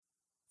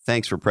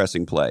Thanks for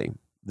pressing play.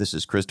 This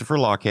is Christopher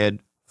Lochhead,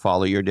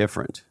 Follow Your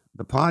Different,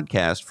 the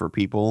podcast for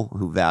people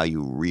who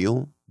value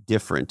real,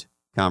 different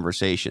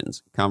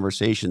conversations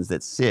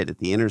that sit at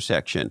the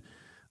intersection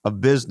of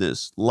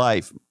business,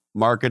 life,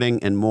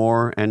 marketing, and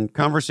more, and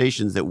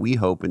conversations that we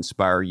hope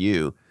inspire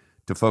you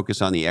to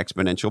focus on the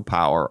exponential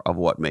power of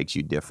what makes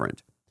you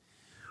different.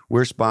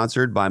 We're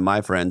sponsored by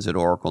my friends at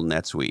Oracle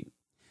NetSuite.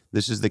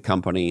 This is the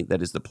company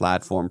that is the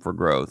platform for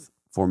growth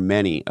for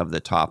many of the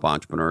top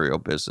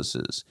entrepreneurial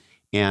businesses.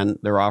 And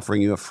they're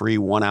offering you a free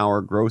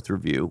 1-hour growth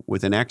review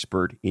with an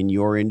expert in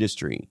your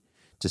industry.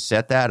 To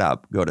set that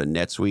up, go to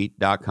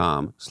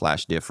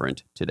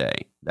netsuite.com/different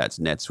today. That's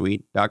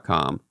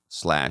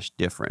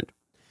netsuite.com/different.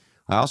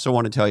 I also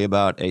want to tell you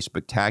about a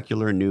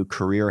spectacular new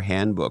career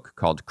handbook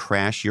called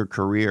Crash Your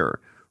Career,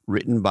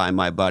 written by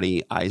my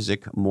buddy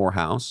Isaac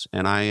Morehouse.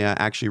 And I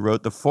actually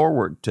wrote the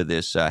foreword to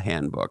this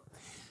handbook.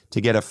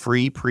 To get a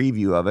free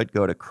preview of it,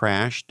 go to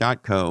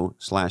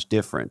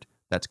crash.co/different.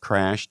 That's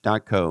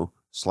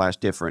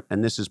crash.co/different.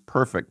 And this is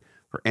perfect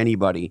for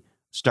anybody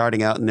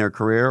starting out in their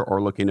career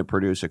or looking to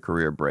produce a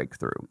career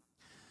breakthrough.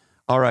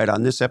 All right,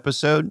 on this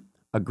episode,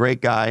 a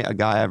great guy, a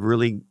guy I've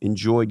really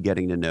enjoyed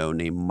getting to know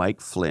named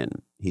Mike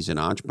Flynn. He's an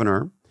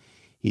entrepreneur.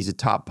 He's a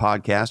top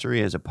podcaster.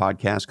 He has a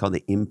podcast called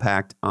The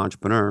Impact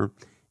Entrepreneur.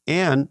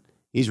 And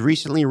he's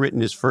recently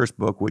written his first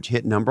book, which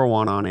hit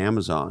 #1 on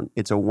Amazon.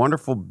 It's a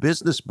wonderful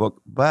business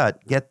book,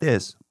 but get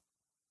this,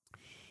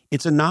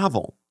 it's a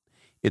novel.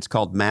 It's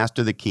called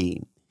Master the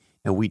Key.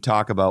 And we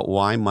talk about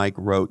why Mike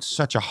wrote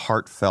such a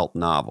heartfelt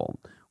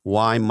novel,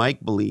 why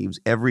Mike believes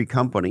every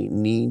company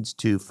needs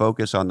to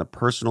focus on the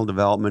personal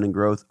development and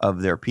growth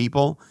of their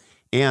people,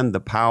 and the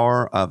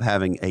power of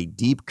having a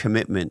deep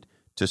commitment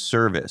to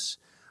service.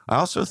 I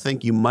also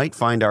think you might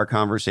find our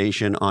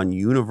conversation on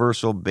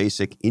universal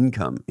basic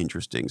income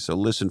interesting, so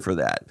listen for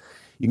that.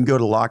 You can go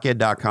to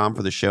lochhead.com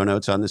for the show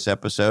notes on this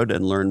episode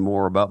and learn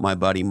more about my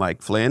buddy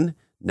Mike Flynn.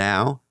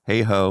 Now,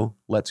 hey ho,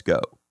 let's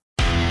go.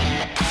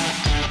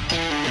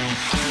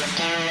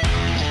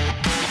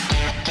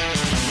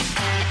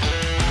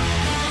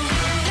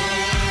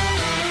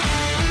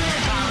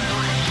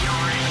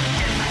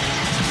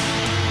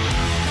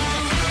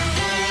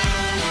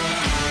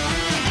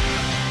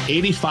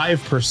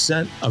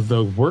 %85 of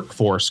the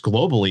workforce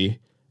globally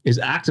is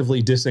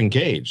actively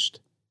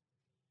disengaged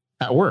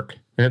at work,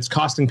 and it's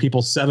costing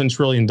people $7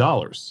 trillion.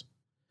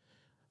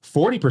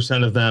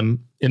 40% of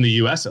them, in the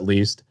US at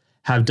least,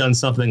 have done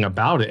something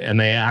about it, and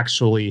they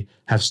actually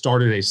have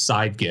started a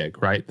side gig,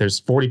 right?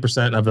 There's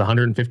 40% of the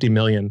 150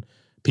 million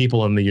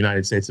people in the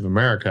United States of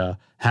America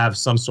have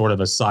some sort of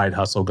a side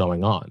hustle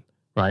going on,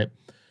 right?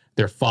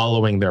 They're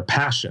following their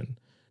passion.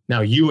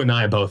 Now, you and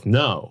I both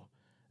know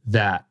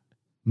that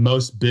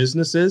most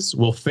businesses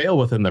will fail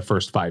within the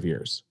first 5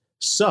 years.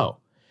 So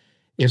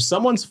if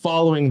someone's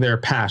following their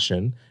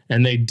passion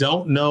and they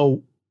don't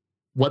know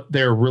what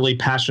they're really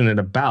passionate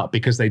about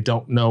because they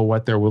don't know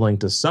what they're willing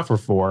to suffer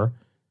for,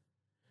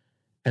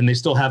 and they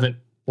still haven't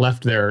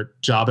left their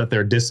job that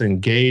they're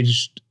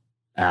disengaged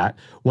at,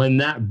 when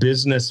that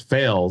business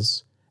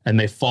fails and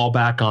they fall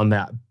back on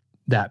that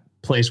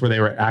place where they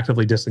were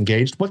actively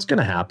disengaged, what's going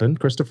to happen,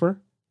 Christopher?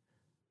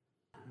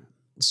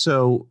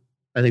 So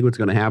I think what's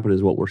going to happen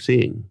is what we're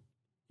seeing,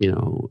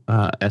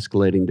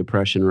 escalating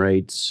depression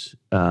rates,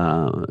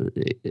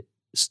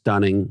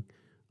 stunning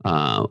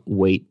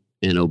weight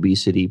and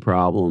obesity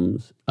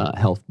problems,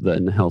 health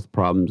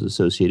problems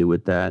associated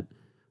with that.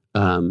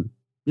 I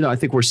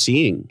think we're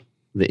seeing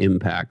the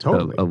impact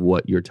of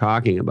what you're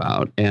talking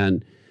about.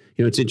 And,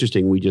 it's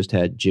interesting. We just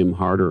had Jim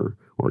Harter,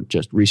 or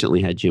just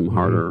recently had Jim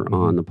Harter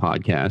on the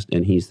podcast,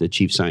 and he's the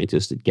chief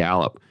scientist at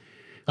Gallup.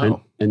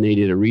 And they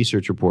did a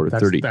research report of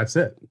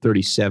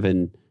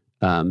 37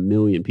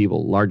 million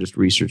people, largest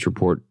research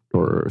report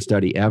or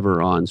study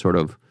ever on sort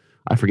of,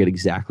 I forget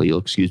exactly, you'll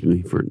excuse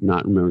me for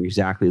not remembering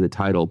exactly the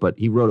title, but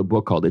he wrote a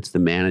book called It's the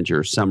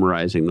Manager,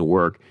 summarizing the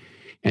work.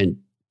 And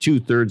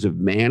 2/3 of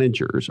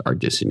managers are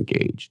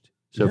disengaged.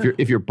 So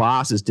if your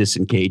boss is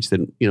disengaged,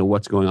 then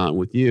what's going on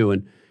with you?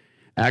 And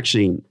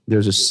actually,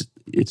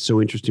 it's so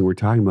interesting we're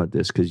talking about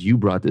this because you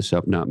brought this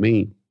up, not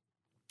me.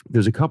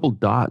 There's a couple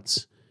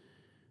dots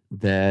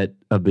that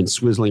have been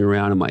swizzling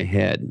around in my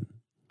head.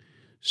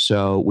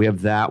 So we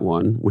have that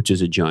one, which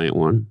is a giant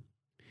one.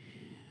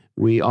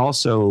 We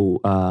also,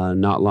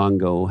 not long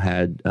ago,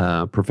 had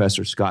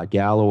Professor Scott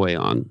Galloway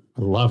on.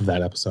 I love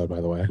that episode,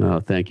 by the way. Oh,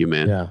 thank you,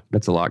 man. Yeah.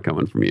 That's a lot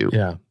coming from you.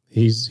 Yeah.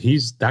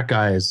 He's that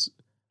guy is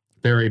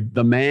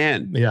the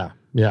man. Yeah.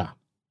 Yeah.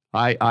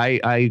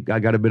 I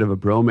got a bit of a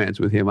bromance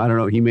with him. I don't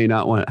know. He may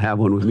not want to have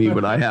one with me,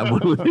 but I have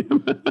one with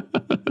him.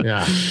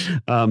 Yeah.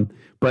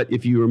 But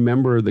if you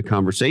remember the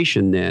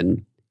conversation,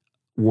 then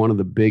one of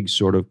the big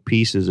sort of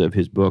pieces of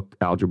his book,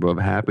 Algebra of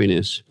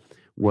Happiness,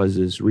 was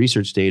this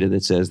research data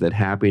that says that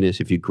happiness,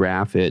 if you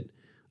graph it,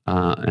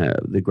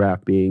 the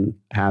graph being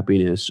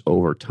happiness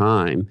over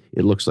time,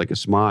 it looks like a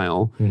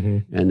smile,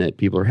 and that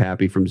people are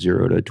happy from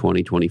 0 to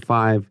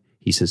 2025.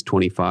 He says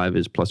 25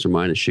 is plus or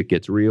minus shit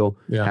gets real.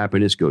 Yeah.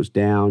 Happiness goes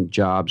down,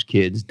 jobs,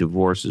 kids,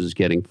 divorces,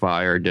 getting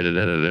fired,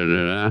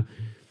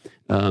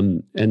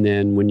 And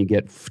then when you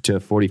get to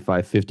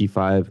 45,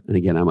 55, and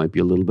again, I might be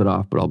a little bit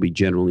off, but I'll be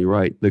generally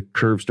right, the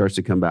curve starts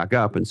to come back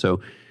up. And so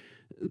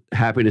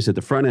happiness at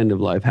the front end of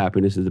life,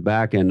 happiness at the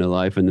back end of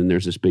life, and then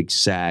there's this big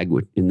sag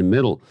in the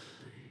middle.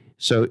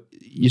 So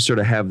you sort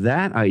of have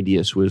that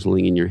idea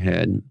swizzling in your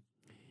head.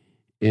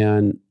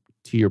 And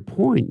to your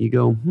point, you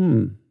go,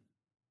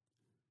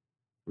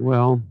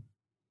 well,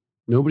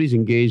 nobody's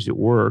engaged at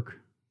work,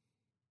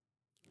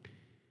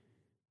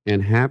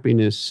 and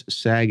happiness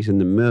sags in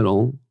the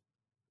middle,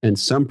 and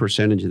some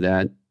percentage of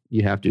that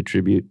you have to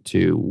attribute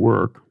to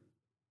work.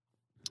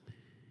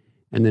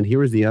 And then here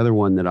was the other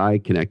one that I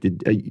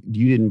connected.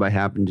 You didn't by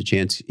happen to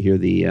chance hear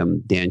the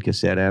Dan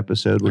Cassetta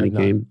episode when he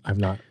came? I've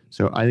not.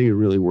 So I think it's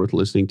really worth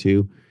listening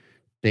to.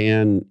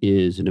 Dan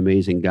is an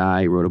amazing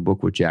guy. He wrote a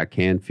book with Jack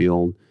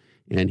Canfield,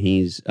 and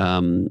he's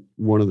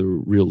one of the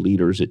real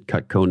leaders at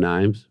Cutco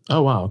Knives.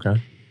 Oh, wow.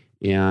 Okay.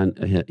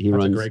 And he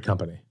runs a great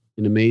company.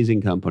 An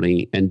amazing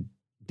company. And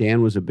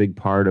Dan was a big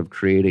part of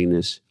creating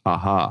this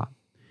aha.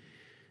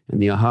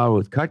 And the aha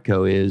with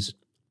Cutco is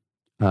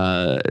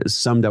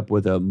summed up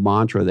with a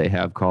mantra they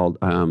have called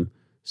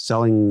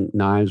selling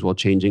knives while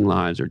changing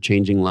lives, or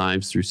changing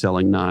lives through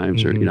selling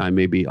knives, or, I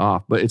may be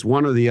off, but it's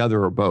one or the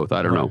other or both.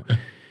 I don't know.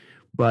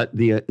 But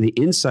the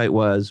insight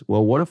was,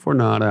 well, what if we're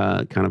not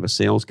a kind of a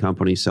sales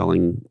company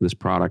selling this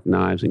product,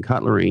 knives and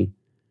cutlery?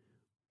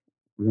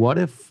 What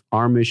if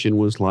our mission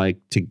was like,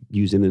 to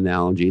use an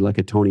analogy, like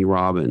a Tony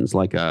Robbins,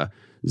 like a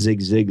Zig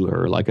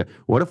Ziglar,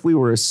 what if we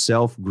were a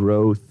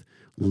self-growth,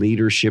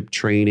 leadership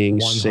training,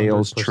 100%.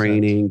 Sales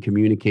training,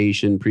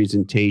 communication,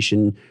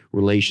 presentation,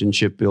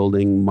 relationship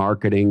building,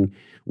 marketing?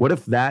 What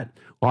if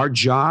our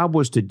job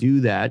was to do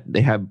that?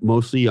 They have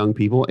mostly young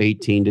people,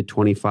 18 to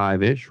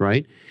 25-ish,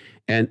 right?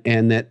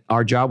 And that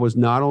our job was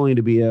not only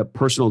to be a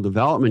personal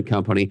development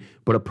company,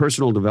 but a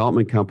personal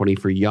development company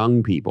for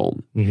young people.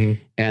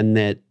 Mm-hmm. And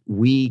that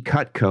we,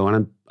 Cutco,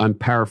 and I'm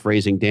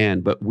paraphrasing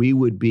Dan, but we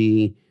would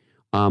be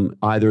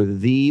either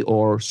the,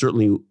 or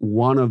certainly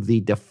one of the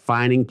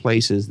defining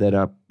places that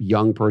a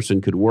young person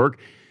could work.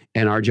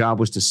 And our job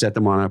was to set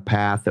them on a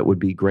path that would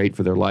be great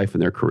for their life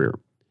and their career.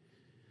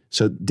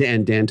 So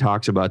Dan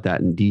talks about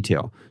that in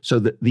detail. So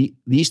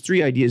these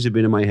three ideas have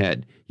been in my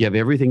head. You have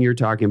everything you're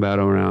talking about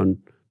around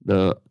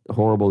the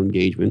horrible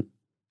engagement.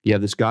 You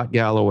have the Scott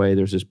Galloway,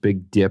 there's this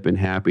big dip in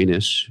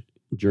happiness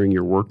during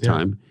your work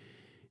time.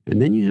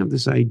 And then you have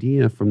this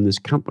idea from this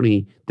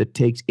company that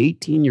takes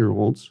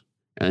 18-year-olds,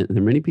 and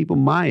there are many people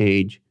my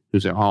age who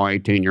say,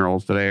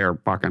 18-year-olds today are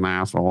fucking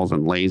assholes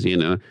and lazy.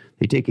 And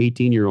they take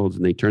 18-year-olds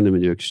and they turn them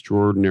into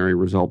extraordinary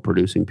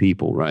result-producing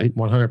people, right?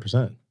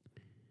 100%.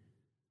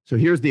 So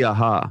here's the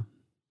aha.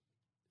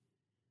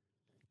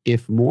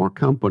 If more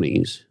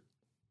companies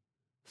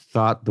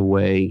thought the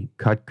way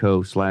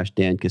Cutco /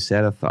 Dan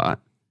Cassetta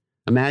thought,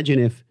 imagine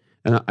if,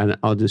 and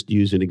I'll just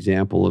use an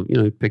example of,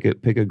 pick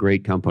a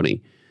great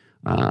company.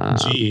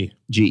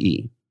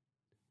 GE.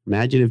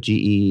 Imagine if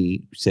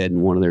GE said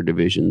in one of their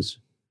divisions,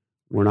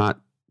 we're not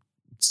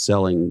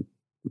selling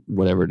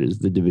whatever it is,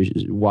 the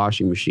divisions,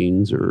 washing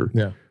machines or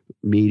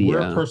media. We're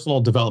a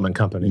personal development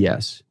company.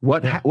 Yes.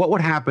 What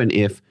would happen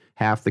if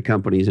half the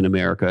companies in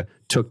America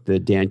took the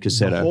Dan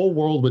Cassetta? The whole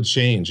world would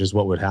change is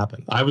what would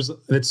happen. I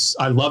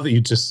love that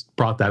you just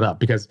brought that up,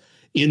 because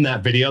in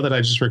that video that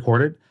I just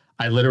recorded,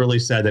 I literally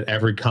said that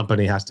every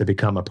company has to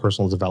become a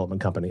personal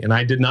development company. And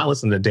I did not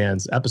listen to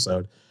Dan's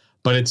episode,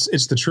 but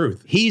it's the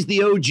truth. He's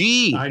the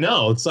OG. I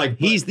know. It's like,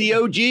 he's the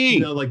OG.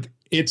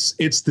 It's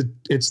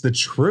the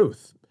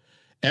truth.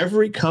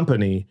 Every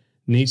company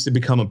needs to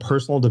become a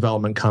personal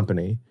development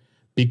company,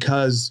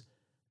 because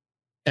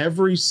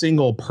every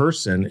single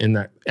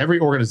person every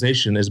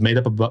organization is made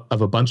up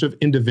of a bunch of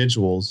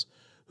individuals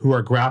who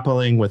are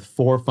grappling with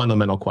 4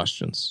 fundamental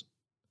questions.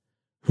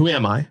 Who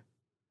am I?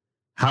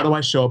 How do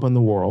I show up in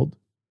the world?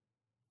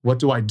 What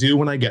do I do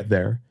when I get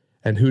there?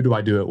 And who do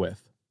I do it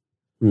with?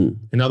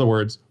 In other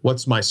words,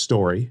 what's my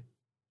story?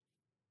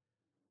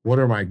 What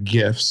are my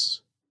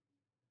gifts?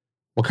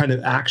 What kind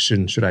of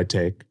action should I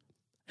take?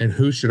 And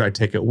who should I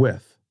take it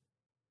with?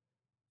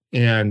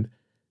 And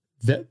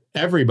that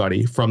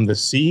everybody from the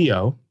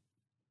CEO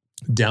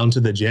down to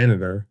the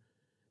janitor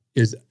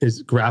is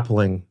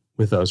grappling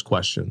with those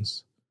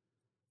questions.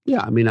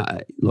 Yeah, I mean,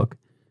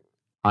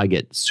 I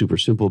get super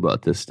simple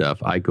about this stuff.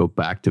 I go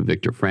back to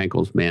Viktor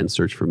Frankl's Man's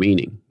Search for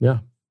Meaning. Yeah.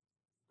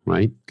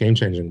 Right?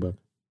 Game-changing book.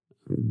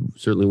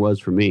 Certainly was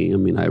for me. I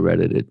mean, I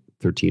read it at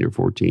 13 or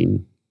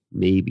 14,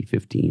 maybe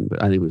 15,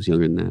 but I think it was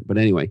younger than that. But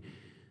anyway,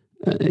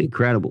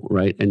 incredible,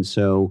 right? And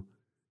so,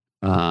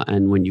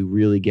 and when you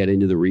really get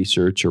into the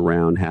research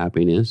around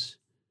happiness,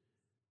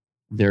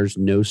 there's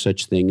no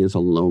such thing as a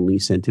lonely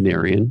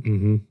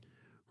centenarian,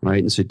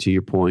 right? And so to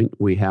your point,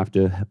 we have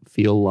to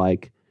feel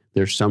like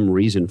there's some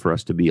reason for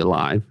us to be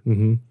alive.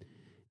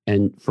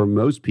 And for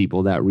most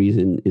people, that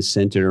reason is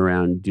centered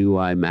around, do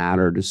I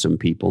matter to some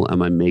people?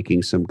 Am I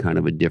making some kind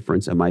of a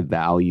difference? Am I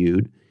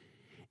valued?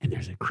 And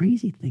there's a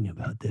crazy thing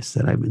about this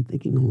that I've been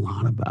thinking a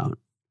lot about.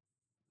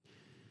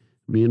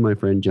 Me and my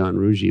friend John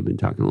Ruggie have been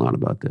talking a lot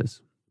about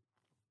this.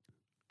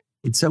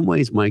 in some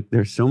ways, Mike,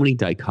 there's so many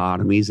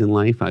dichotomies in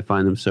life. I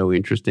find them so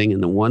interesting.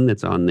 And the one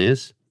that's on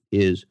this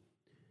is,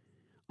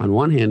 on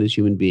one hand, as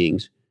human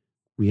beings,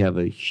 we have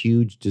a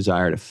huge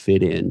desire to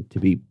fit in, to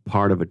be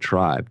part of a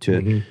tribe,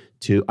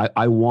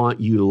 I want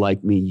you to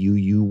like me,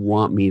 you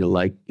want me to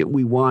like,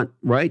 we want,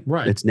 right?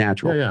 Right. It's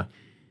natural. Yeah.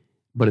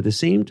 But at the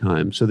same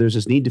time, so there's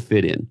this need to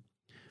fit in.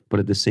 But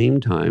at the same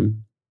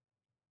time,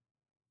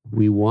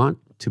 we want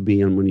to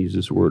be, I'm going to use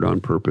this word on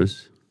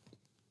purpose.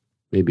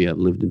 Maybe I've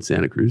lived in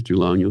Santa Cruz too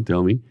long, you'll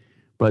tell me.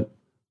 But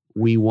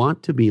we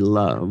want to be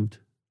loved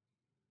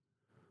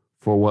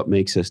for what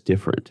makes us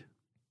different.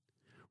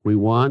 We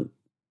want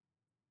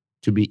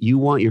to be, you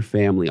want your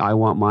family, I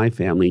want my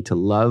family to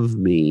love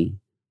me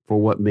for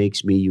what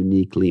makes me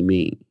uniquely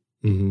me.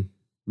 Mm-hmm.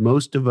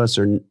 Most of us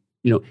are,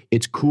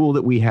 it's cool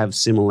that we have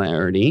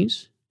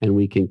similarities and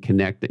we can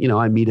connect.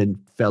 I meet a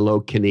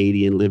fellow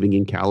Canadian living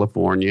in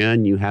California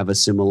and you have a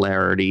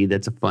similarity.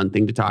 That's a fun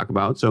thing to talk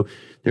about. So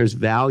there's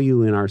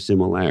value in our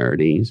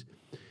similarities.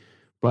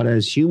 But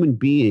as human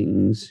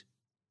beings,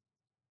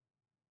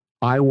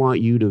 I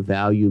want you to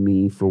value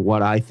me for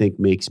what I think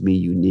makes me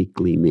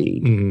uniquely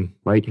me,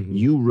 right? Mm-hmm.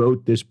 You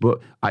wrote this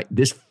book.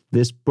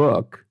 This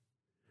book,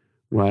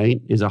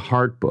 right, is a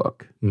heart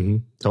book. Mm-hmm.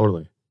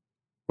 Totally.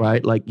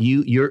 Right? Like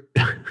you're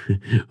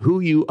who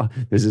you are.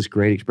 There's this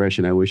great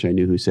expression. I wish I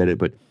knew who said it,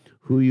 but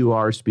who you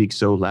are speaks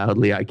so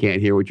loudly, I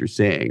can't hear what you're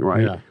saying,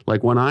 right? Yeah.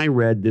 Like when I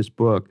read this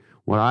book,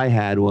 what I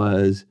had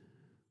was,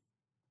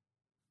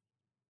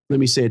 let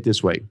me say it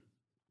this way.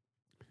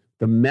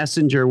 The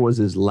messenger was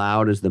as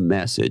loud as the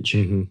message.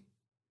 Mm-hmm.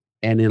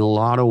 And in a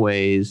lot of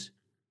ways,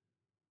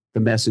 the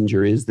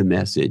messenger is the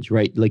message,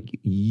 right? Like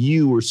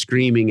you were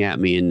screaming at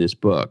me in this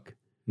book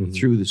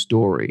through the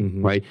story,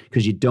 right?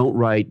 Because you don't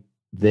write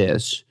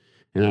this,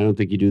 and I don't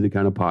think you do the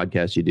kind of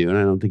podcast you do, and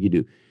I don't think you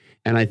do.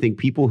 And I think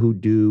people who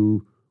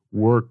do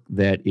work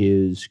that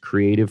is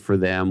creative for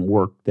them,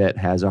 work that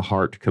has a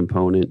heart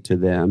component to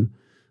them,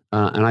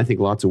 and I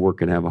think lots of work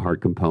can have a heart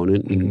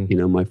component.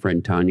 And, my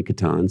friend Tanya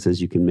Katan says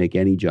you can make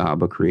any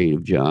job a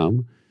creative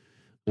job.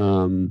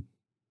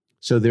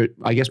 So there,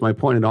 I guess my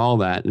point in all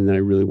that, and then I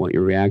really want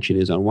your reaction,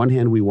 is on one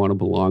hand, we want to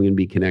belong and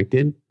be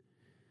connected.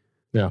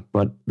 Yeah.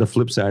 But the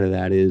flip side of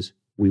that is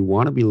we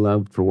want to be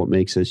loved for what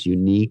makes us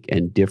unique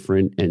and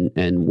different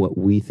and what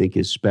we think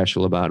is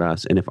special about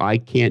us. And if I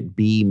can't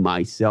be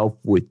myself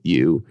with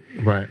you,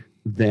 right,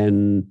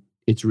 then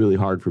it's really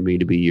hard for me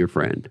to be your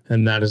friend.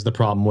 And that is the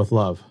problem with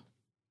love.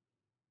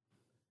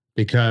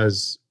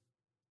 Because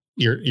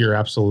you're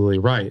absolutely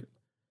right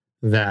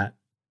that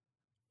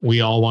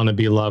we all want to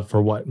be loved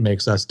for what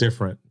makes us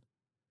different.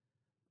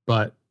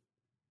 But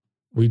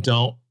we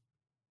don't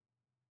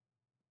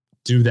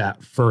do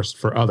that first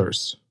for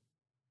others.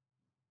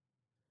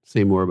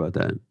 Say more about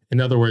that. In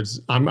other words,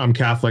 I'm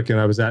Catholic, and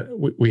I was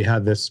we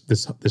had this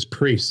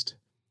priest,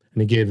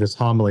 and he gave this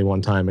homily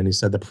one time, and he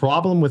said the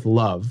problem with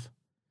love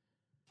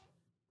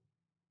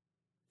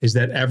is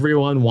that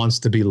everyone wants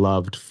to be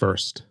loved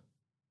first.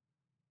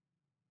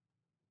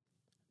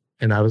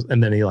 And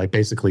then he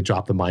basically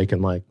dropped the mic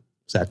and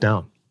sat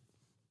down.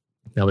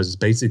 That was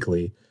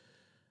basically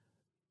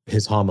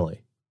his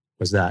homily,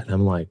 was that. And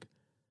I'm like,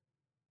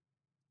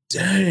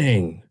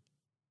 dang,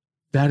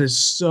 that is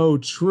so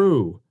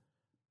true.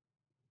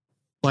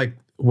 Like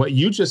what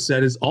you just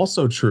said is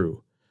also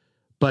true,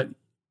 but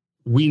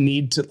we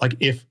need to,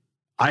 if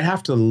I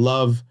have to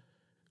love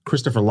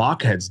Christopher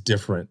Lochhead's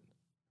different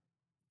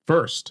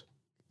first,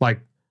 I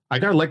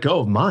got to let go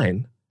of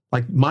mine.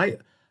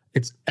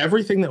 It's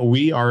everything that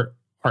we are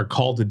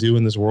called to do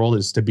in this world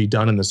is to be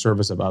done in the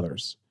service of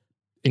others,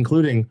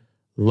 including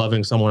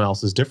loving someone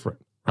else is different.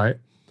 Right.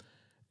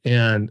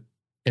 And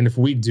if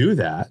we do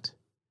that,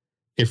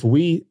 if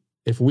we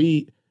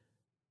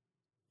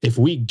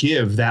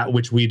give that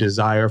which we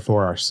desire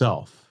for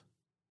ourselves,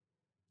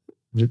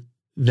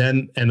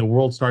 then, and the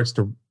world starts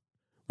to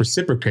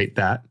reciprocate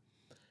that,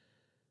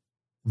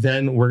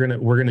 then we're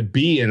gonna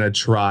be in a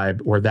tribe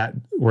where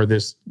there's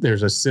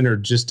a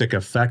synergistic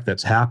effect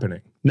that's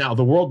happening. Now,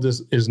 the world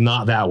is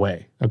not that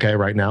way, okay,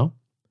 right now.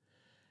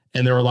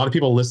 And there are a lot of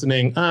people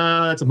listening,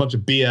 it's a bunch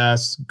of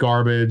BS,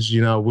 garbage,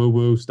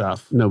 woo-woo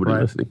stuff.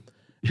 Nobody listening.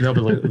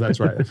 Nobody,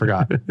 that's right, I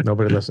forgot.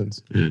 Nobody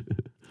listens.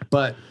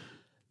 But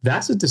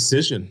that's a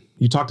decision.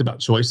 You talked about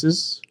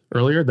choices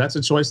earlier. That's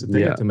a choice that they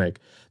get to make.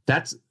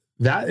 That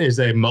is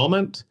a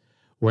moment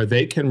where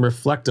they can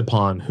reflect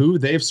upon who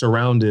they've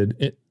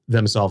surrounded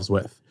themselves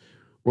with.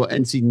 Well,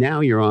 and see, now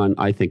you're on,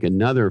 I think,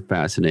 another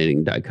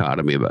fascinating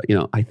dichotomy about,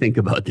 I think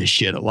about this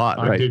shit a lot,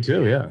 right? I do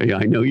too, yeah. Yeah,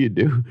 I know you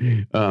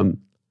do.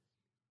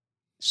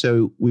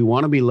 So we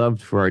want to be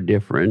loved for our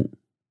different.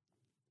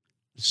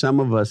 Some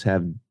of us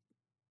have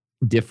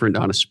different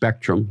on a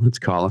spectrum, let's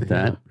call it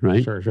that,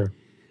 right? Sure.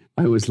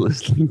 I was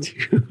listening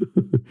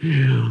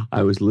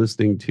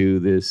to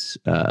this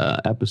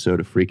episode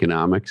of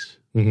Freakonomics,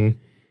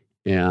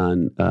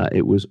 and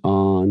it was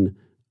on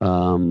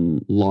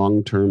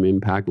long-term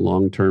impact,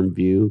 long-term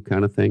view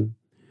kind of thing.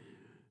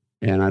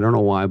 And I don't know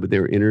why, but they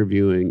were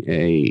interviewing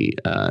a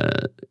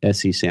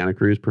SC Santa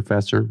Cruz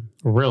professor.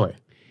 Really?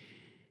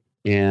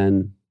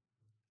 And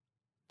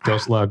Go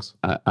Slugs.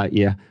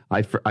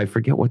 I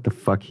forget what the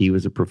fuck he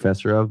was a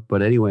professor of,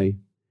 but anyway,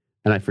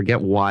 and I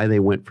forget why they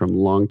went from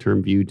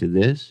long-term view to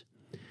this,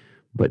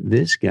 but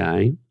this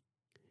guy,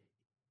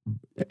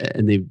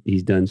 and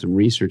he's done some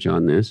research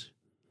on this,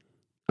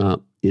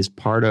 is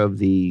part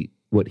of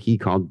what he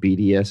called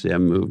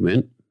BDSM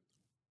movement.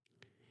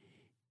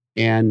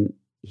 And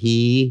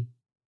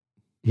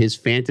his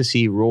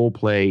fantasy role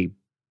play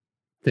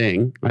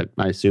thing,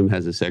 I assume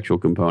has a sexual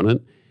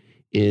component,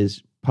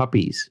 is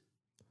puppies.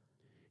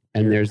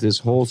 And there's this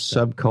whole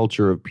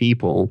subculture of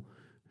people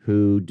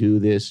who do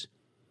this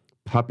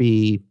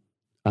puppy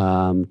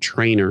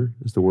trainer,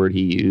 is the word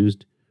he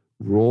used,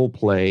 role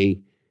play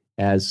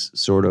as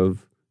sort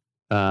of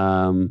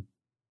a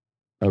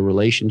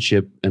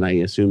relationship, and I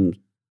assume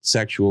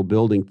sexual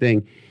building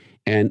thing.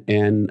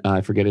 And I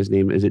forget his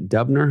name. Is it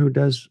Dubner who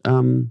does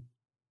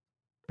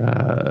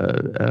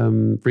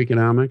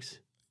Freakonomics?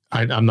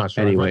 I'm not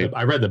sure. Anyway,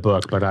 I read the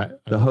book,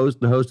 but the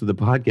host of the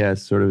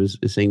podcast sort of is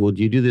saying, well,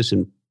 do you do this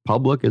in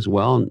public as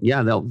well? And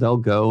yeah, they'll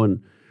go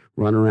and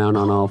run around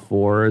on all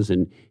fours.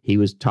 And he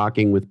was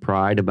talking with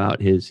pride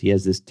about he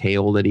has this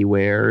tail that he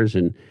wears,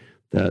 and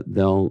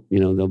they'll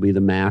be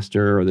the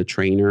master or the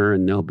trainer,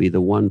 and they'll be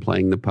the one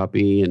playing the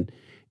puppy.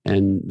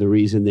 And the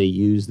reason they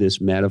use this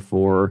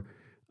metaphor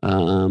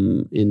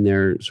in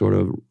their sort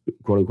of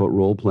quote unquote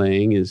role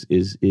playing is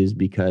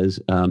because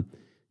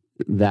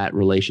that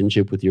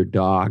relationship with your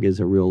dog is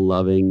a real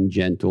loving,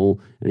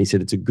 gentle, and he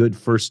said it's a good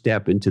first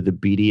step into the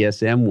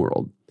BDSM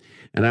world.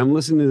 And I'm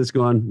listening to this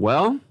going,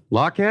 well,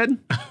 Lockhead,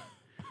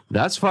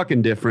 that's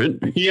fucking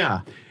different.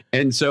 Yeah.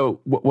 And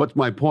so what's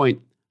my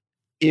point?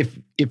 If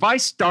I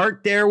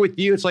start there with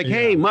you, it's like,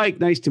 hey, Mike,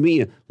 nice to meet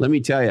you. Let me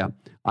tell you,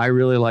 I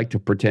really like to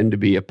pretend to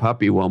be a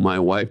puppy while my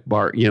wife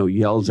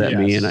yells at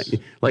me, and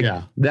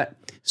that.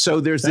 So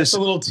that's this a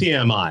little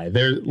TMI.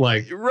 There's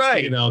like,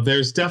 right.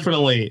 There's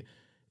definitely,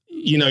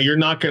 you're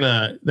not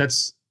gonna.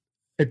 It's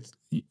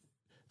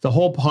the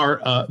whole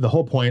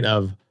point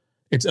of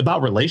it's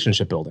about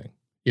relationship building.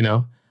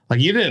 Like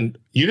you didn't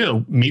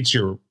meet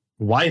your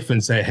wife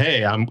and say,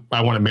 hey,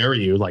 I want to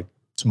marry you like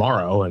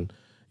tomorrow, and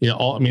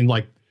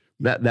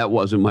That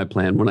wasn't my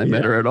plan when I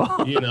met her at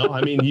all.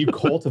 You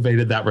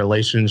cultivated that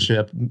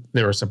relationship.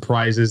 There were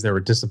surprises, there were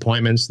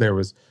disappointments, there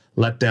was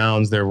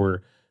letdowns, there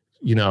were,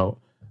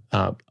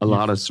 a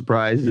lot of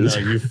surprises,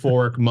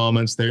 euphoric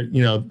moments there,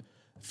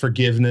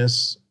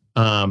 forgiveness.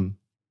 And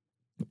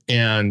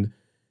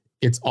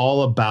it's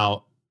all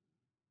about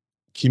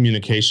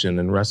communication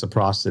and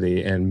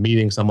reciprocity and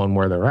meeting someone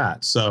where they're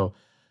at. So,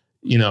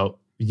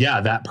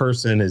 that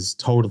person is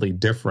totally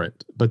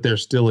different, but they're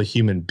still a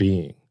human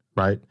being,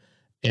 right?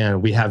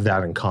 And we have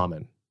that in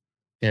common,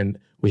 and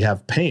we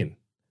have pain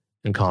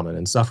in common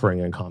and suffering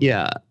in common.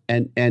 Yeah.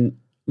 And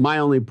my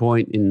only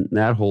point in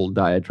that whole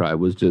diatribe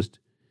was just,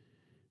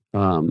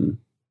 you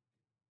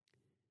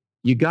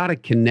got to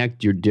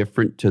connect your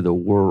different to the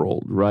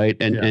world, right?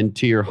 And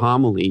to your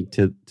homily,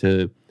 to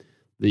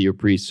your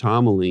priest's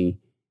homily,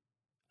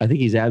 I think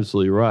he's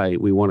absolutely right.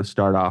 We want to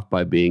start off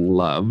by being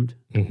loved.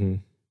 Mm-hmm.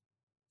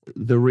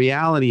 The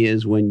reality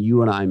is when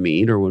you and I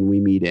meet, or when we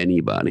meet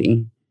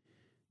anybody,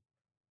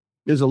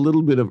 there's a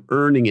little bit of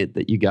earning it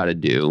that you got to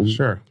do.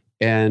 Sure.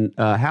 And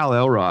Hal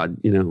Elrod,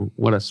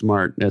 what a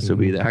smart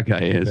SOB that guy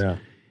is. Yeah.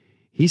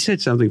 He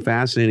said something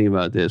fascinating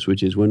about this,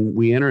 which is when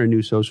we enter a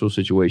new social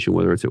situation,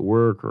 whether it's at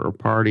work or a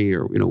party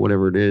or,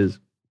 whatever it is,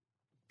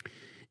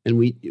 and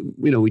we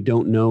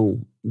don't know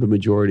the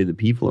majority of the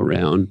people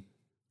around,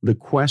 the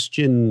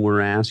question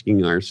we're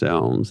asking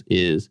ourselves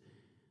is,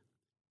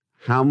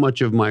 how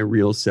much of my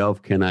real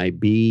self can I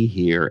be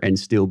here and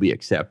still be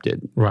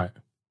accepted? Right.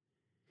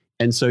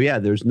 And so,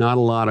 there's not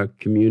a lot of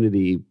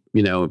community,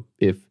 let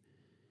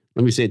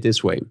me say it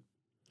this way.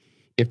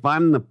 If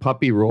I'm the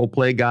puppy role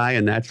play guy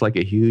and that's like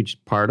a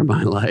huge part of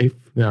my life,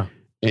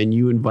 and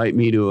you invite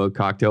me to a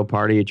cocktail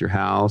party at your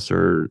house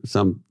or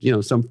some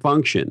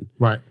function,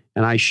 right?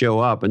 And I show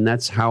up, and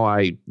that's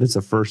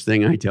the first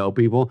thing I tell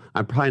people.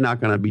 I'm probably not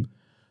going to be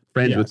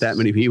friends with that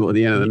many people at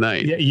the end of the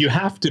night. Yeah, you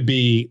have to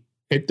be.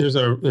 There's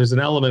an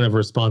element of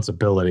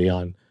responsibility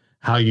on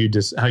how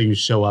you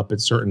show up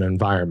at certain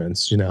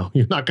environments. You're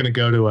not going to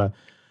go to a,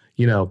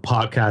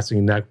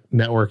 podcasting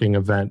networking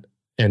event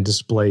and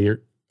display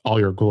all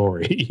your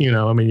glory.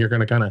 You're going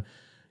to kind of,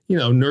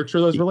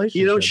 nurture those relationships.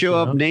 You don't show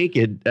up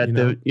naked at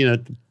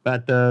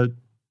the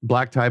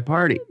black tie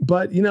party.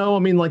 But,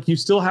 you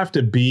still have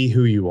to be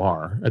who you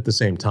are at the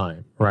same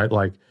time, right?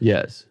 Like,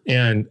 yes.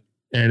 And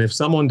if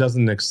someone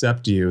doesn't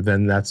accept you,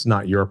 then that's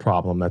not your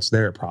problem. That's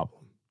their problem.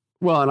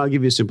 Well, and I'll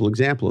give you a simple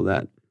example of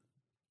that.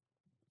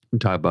 I'm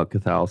talking about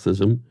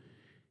Catholicism.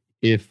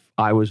 If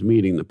I was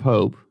meeting the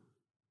Pope,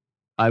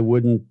 I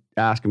wouldn't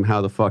ask him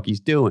how the fuck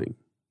he's doing.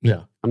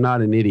 Yeah. I'm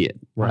not an idiot.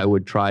 Right. I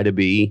would try to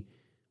be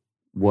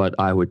what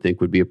I would think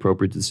would be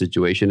appropriate to the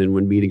situation. And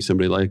when meeting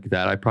somebody like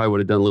that, I probably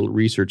would have done a little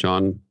research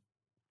on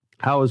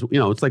how is,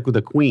 it's like with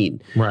a queen.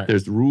 Right.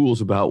 There's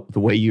rules about the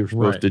way you're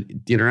supposed to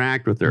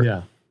interact with her.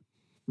 Yeah.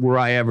 Were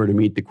I ever to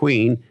meet the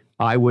queen,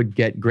 I would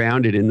get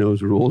grounded in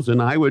those rules,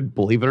 and I would,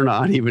 believe it or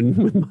not, even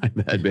with my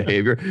bad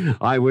behavior,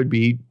 I would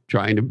be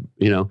trying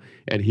to,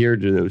 adhere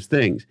to those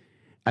things.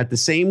 At the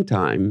same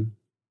time,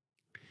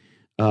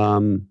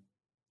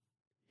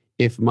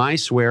 if my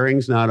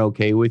swearing's not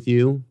okay with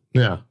you,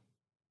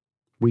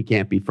 we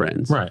can't be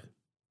friends. Right.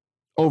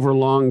 Over a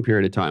long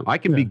period of time. I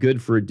can be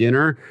good for a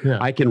dinner. Yeah.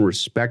 I can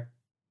respect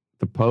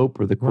the Pope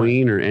or the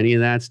Queen or any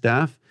of that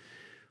stuff.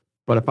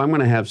 But if I'm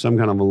going to have some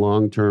kind of a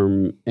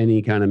long-term,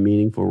 any kind of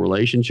meaningful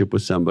relationship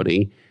with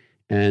somebody,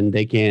 and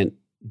they can't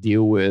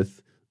deal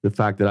with the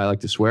fact that I like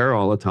to swear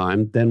all the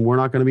time, then we're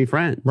not going to be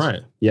friends.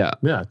 Right. Yeah.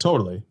 Yeah,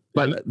 totally.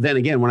 But then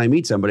again, when I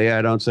meet somebody,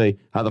 I don't say,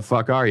 "How the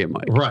fuck are you,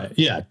 Mike?" Right.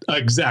 Yeah,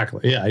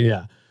 exactly.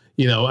 Yeah.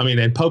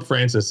 And Pope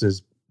Francis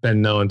has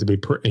been known to be,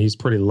 he's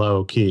pretty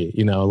low key,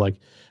 like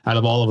out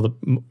of all of the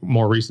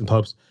more recent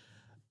popes.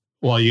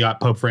 Well, you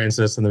got Pope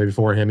Francis, and then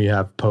before him, you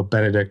have Pope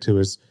Benedict, who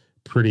is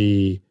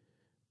pretty,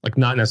 like,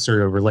 not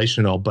necessarily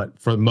relational, but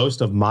for most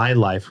of my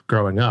life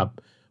growing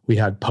up, we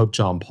had Pope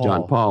John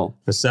Paul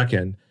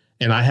II,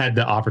 and I had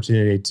the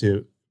opportunity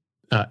to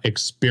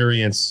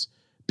experience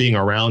being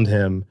around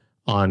him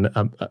on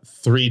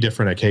 3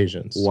 different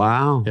occasions.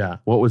 Wow. Yeah.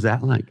 What was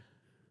that like?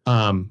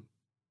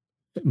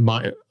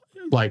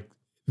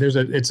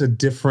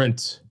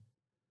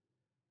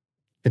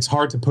 It's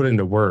hard to put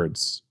into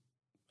words.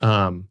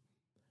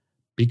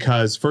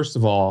 Because first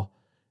of all,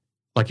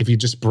 like, if you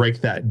just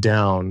break that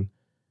down,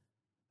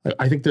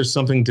 I think there's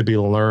something to be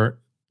learned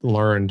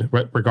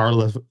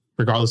regardless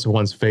of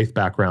one's faith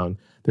background.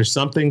 There's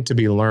something to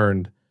be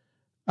learned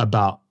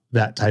about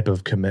that type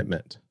of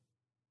commitment,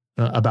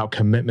 about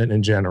commitment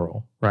in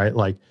general, right?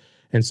 Like,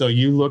 and so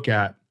you look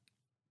at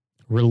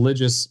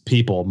religious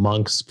people,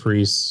 monks,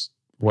 priests,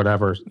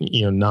 whatever,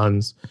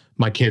 nuns.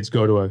 My kids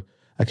go to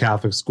a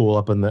Catholic school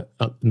up in the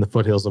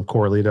foothills of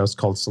Corralitos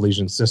called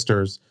Salesian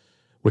Sisters,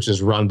 which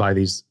is run by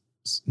these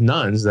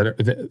nuns that are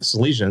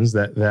Salesians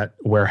that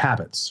wear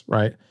habits,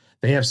 right?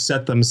 They have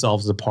set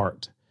themselves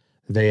apart.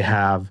 They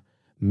have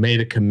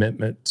made a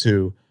commitment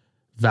to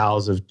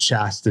vows of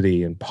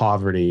chastity and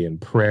poverty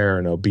and prayer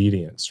and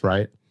obedience,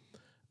 right?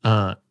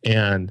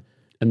 And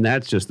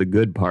that's just the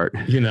good part,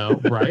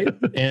 right?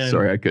 And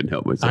sorry, I couldn't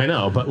help myself. I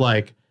know, but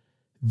like,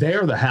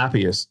 they're the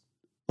happiest.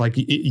 Like,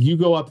 you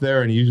go up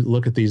there and you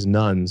look at these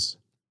nuns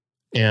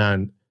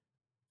and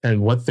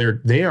what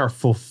they are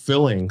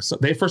fulfilling. So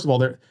they, first of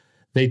all,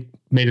 they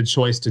made a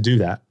choice to do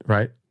that,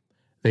 right?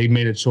 They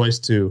made a choice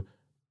to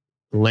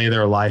lay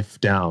their life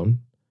down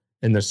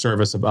in the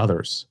service of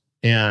others.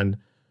 And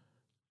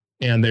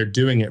they're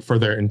doing it for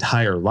their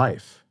entire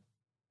life.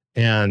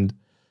 And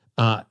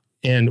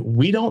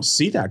we don't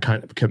see that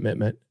kind of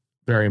commitment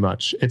very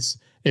much. It's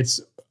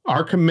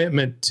our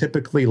commitment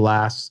typically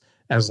lasts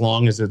as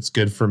long as it's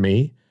good for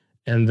me.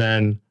 And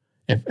then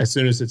as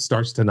soon as it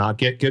starts to not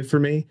get good for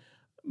me,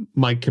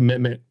 my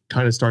commitment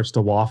kind of starts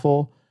to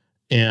waffle,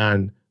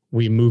 and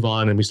we move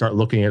on and we start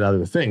looking at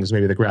other things.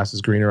 Maybe the grass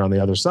is greener on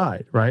the other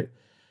side, right?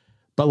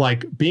 But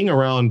like, being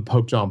around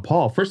Pope John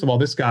Paul, first of all,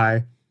 this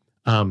guy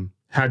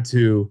had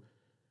to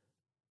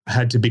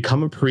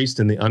become a priest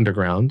in the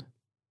underground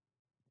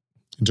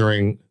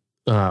during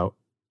the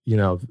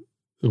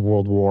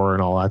World War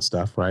and all that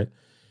stuff, right?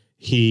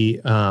 He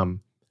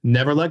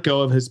never let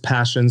go of his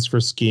passions for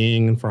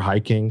skiing and for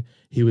hiking.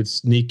 He would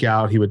sneak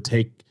out. He would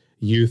take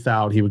youth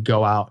out. He would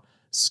go out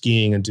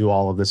skiing and do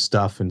all of this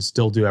stuff and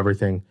still do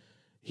everything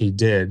he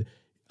did.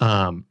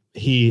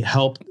 He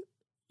helped,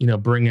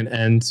 bring an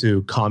end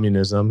to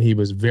communism. He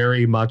was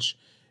very much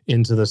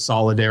into the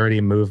solidarity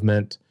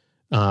movement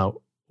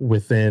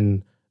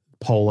within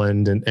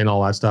Poland and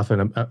all that stuff,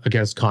 and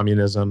against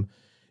communism.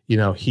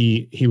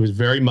 He was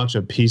very much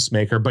a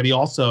peacemaker, but he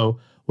also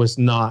was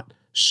not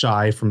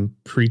shy from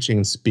preaching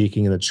and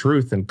speaking the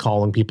truth and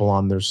calling people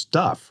on their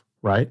stuff,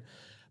 right?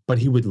 But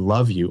he would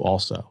love you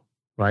also,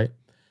 right?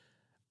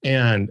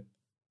 And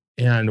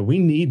we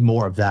need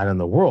more of that in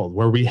the world,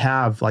 where we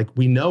have, like,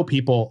 we know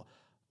people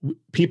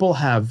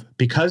have,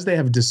 because they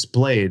have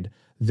displayed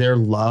their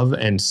love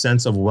and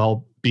sense of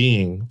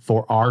well-being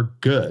for our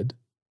good,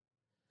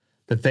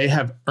 that they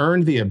have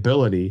earned the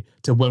ability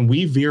to, when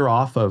we veer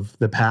off of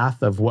the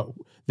path of what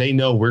they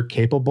know we're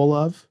capable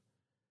of,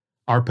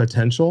 our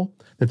potential,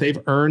 that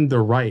they've earned the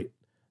right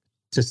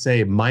to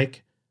say,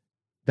 Mike,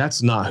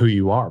 that's not who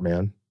you are,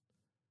 man.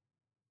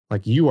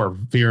 Like, you are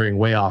veering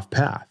way off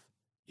path,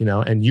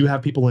 and you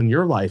have people in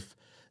your life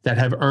that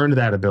have earned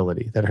that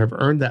ability, that have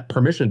earned that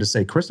permission to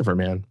say, Christopher,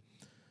 man,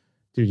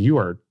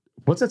 dude,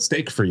 what's at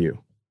stake for you?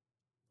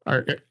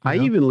 I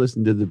even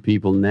listen to the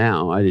people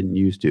now, I didn't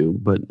used to,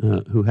 but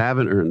who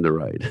haven't earned the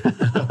right.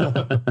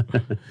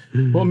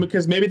 Well,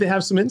 because maybe they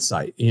have some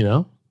insight,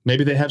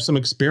 maybe they have some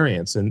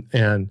experience,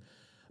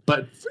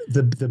 but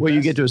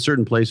you get to a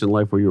certain place in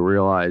life where you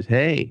realize,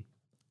 hey,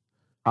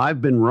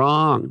 I've been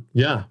wrong.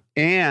 Yeah.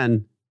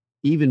 And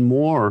even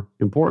more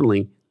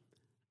importantly,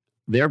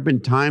 there have been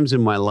times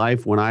in my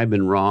life when I've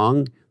been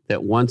wrong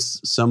that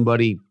once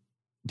somebody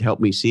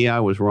helped me see I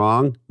was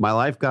wrong, my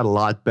life got a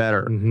lot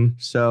better. Mm-hmm.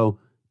 So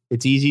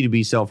it's easy to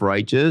be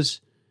self-righteous.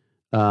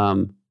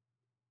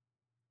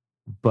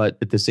 But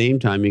at the same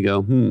time, you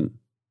go,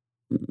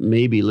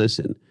 maybe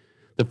listen.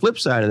 The flip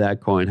side of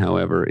that coin,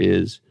 however,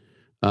 is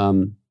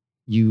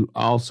you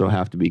also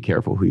have to be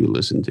careful who you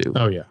listen to.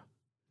 Oh, yeah.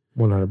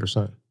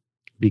 100%.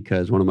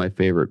 Because one of my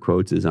favorite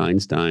quotes is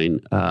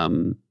Einstein.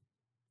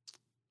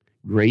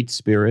 Great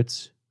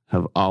spirits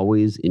have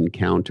always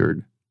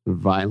encountered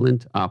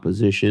violent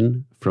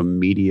opposition from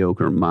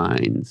mediocre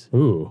minds.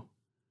 Ooh,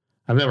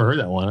 I've never heard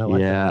that one. I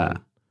like that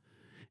one.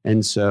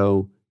 And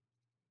so,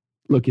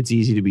 look, it's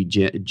easy to be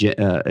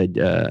judgmental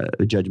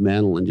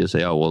and just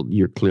say, oh, well,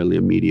 you're clearly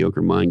a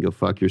mediocre mind. Go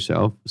fuck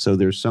yourself. So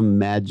there's some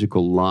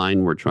magical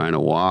line we're trying to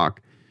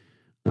walk.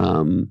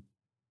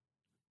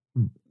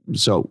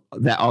 So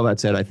that all that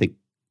said, I think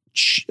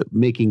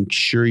making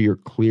sure you're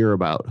clear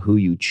about who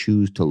you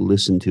choose to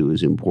listen to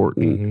is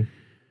important. Mm-hmm.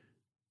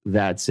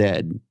 That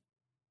said,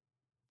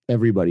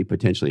 everybody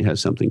potentially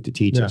has something to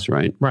teach us,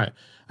 right? Right.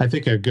 I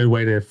think a good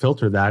way to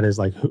filter that is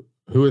like,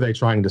 who are they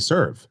trying to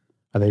serve?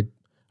 Are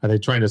they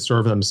trying to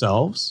serve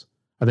themselves?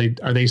 Are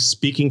they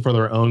speaking for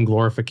their own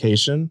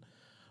glorification,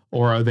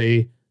 or are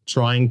they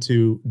trying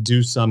to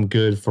do some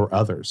good for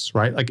others?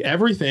 Right. Like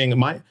everything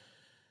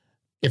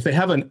if they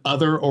have an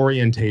other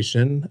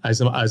orientation,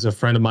 as a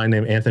friend of mine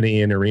named Anthony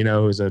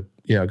Iannarino, who's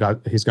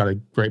he's got a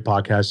great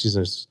podcast. He's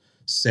a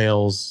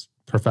sales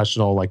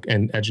professional,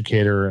 and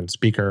educator and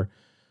speaker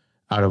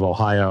out of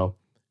Ohio.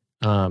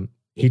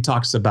 He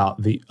talks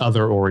about the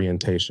other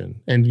orientation,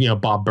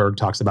 and Bob Berg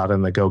talks about it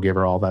in The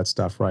Go-Giver, all that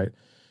stuff, right?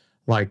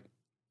 Like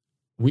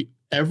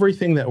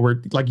everything that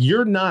we're like,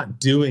 you're not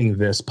doing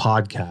this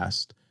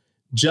podcast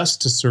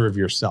just to serve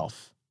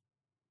yourself.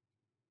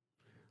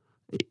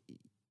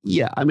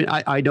 Yeah, I mean,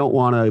 I don't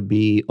want to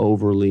be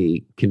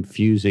overly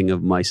confusing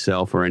of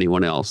myself or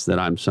anyone else that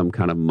I'm some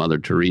kind of Mother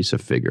Teresa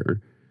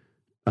figure.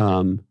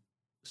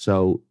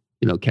 So,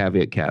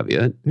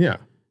 caveat. Yeah.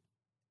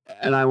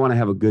 And I want to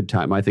have a good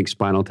time. I think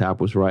Spinal Tap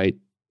was right.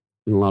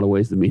 In a lot of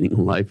ways, the meaning of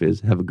life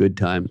is have a good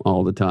time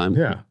all the time.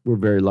 Yeah. We're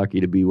very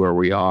lucky to be where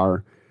we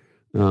are.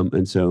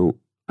 And so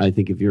I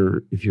think if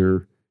you're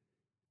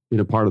in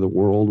a part of the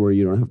world where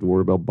you don't have to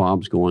worry about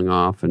bombs going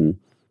off and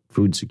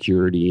food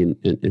security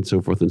and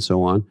so forth and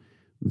so on,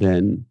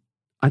 then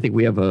I think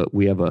we have a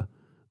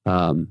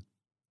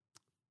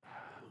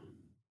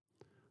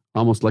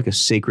almost like a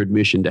sacred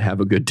mission to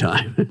have a good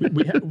time.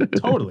 we have,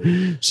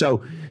 totally.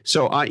 So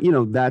I,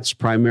 that's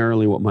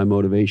primarily what my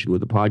motivation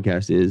with the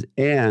podcast is.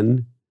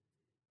 And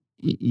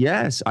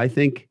yes, I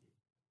think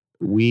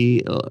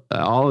we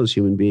all as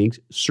human beings,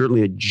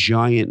 certainly a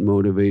giant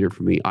motivator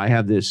for me. I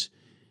have this.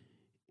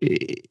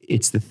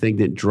 It's the thing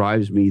that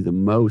drives me the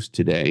most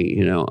today.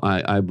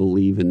 I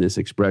believe in this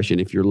expression.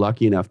 If you're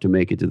lucky enough to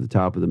make it to the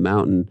top of the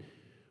mountain,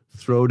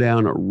 throw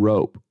down a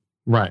rope.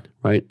 Right.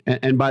 Right.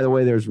 And by the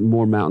way, there's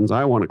more mountains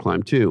I want to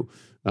climb too.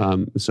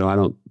 So I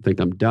don't think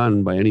I'm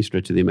done by any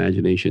stretch of the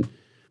imagination.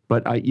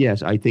 But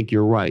I think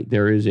you're right.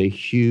 There is a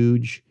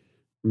huge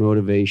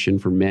motivation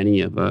for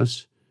many of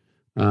us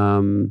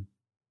to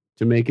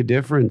make a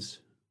difference.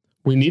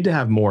 We need to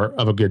have more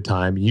of a good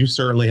time. You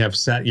certainly have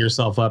set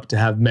yourself up to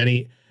have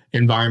many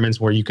environments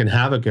where you can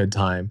have a good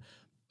time,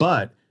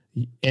 and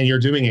you're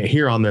doing it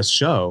here on this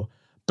show,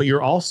 but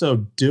you're also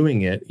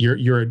doing it.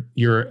 You're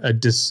a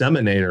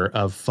disseminator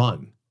of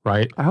fun,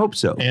 right? I hope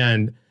so.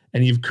 And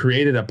you've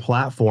created a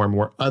platform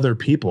where other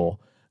people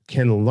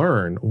can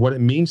learn what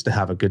it means to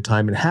have a good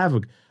time and have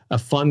a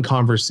fun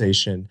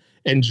conversation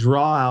and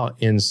draw out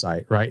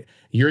insight, right?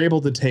 You're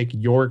able to take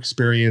your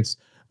experience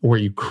where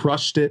you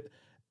crushed it,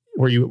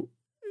 where you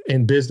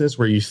in business,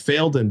 where you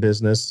failed in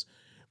business,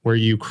 where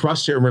you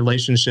crushed it in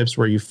relationships,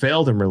 where you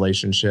failed in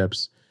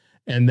relationships,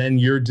 and then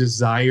your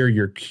desire,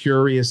 your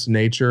curious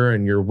nature,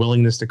 and your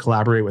willingness to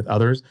collaborate with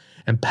others,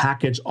 and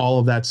package all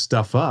of that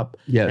stuff up.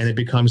 Yes. And it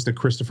becomes the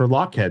Christopher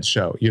Lochhead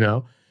Show,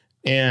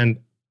 and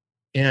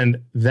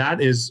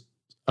that is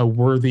a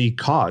worthy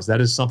cause. That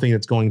is something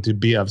that's going to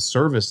be of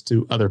service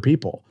to other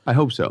people. I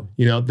hope so.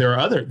 There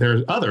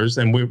are others,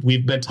 and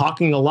we've been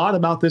talking a lot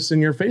about this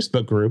in your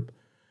Facebook group,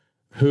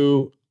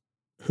 who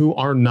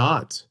are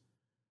not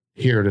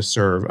here to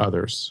serve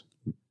others.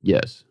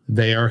 Yes.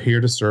 They are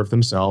here to serve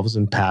themselves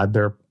and pad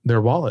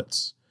their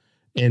wallets.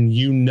 And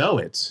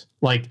it.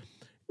 Like,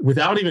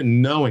 without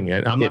even knowing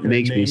it, it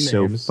makes me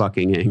so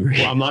fucking angry.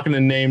 Well, I'm not going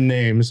to name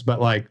names,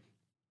 but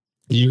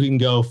you can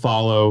go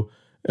follow,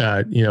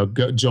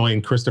 go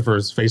join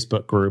Christopher's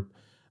Facebook group,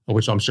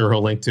 which I'm sure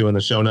he'll link to in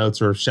the show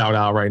notes or shout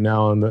out right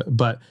now.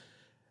 But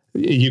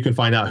you can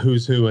find out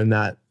who's who in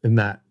that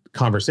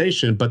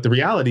conversation. But the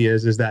reality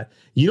is that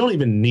you don't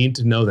even need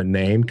to know the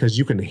name, because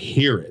you can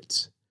hear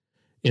it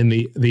in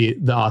the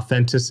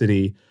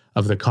authenticity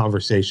of the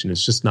conversation.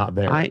 It's just not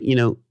there.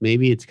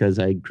 Maybe it's because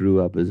I grew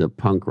up as a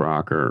punk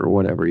rocker or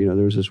whatever. There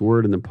was this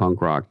word in the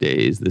punk rock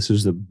days. This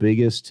was the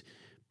biggest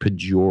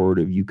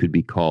pejorative you could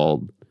be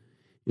called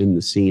in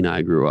the scene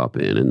I grew up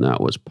in, and that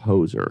was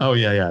poser. Oh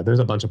yeah. There's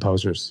a bunch of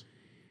posers.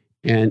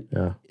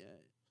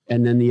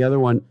 And then the other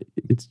one,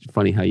 it's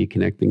funny how you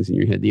connect things in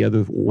your head. The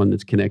other one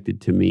that's connected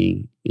to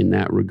me in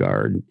that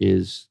regard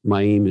is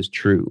My Aim Is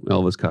True,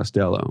 Elvis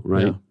Costello,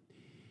 right?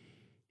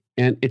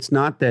 And it's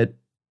not that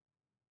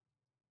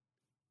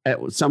at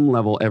some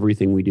level,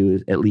 everything we do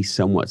is at least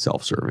somewhat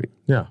self-serving.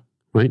 Yeah.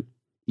 Right?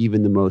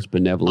 Even the most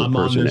benevolent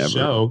person ever. I'm on this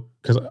show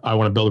because I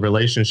want to build a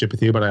relationship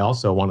with you, but I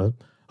also want to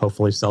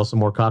hopefully sell some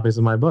more copies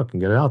of my book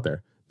and get it out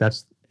there.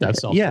 That's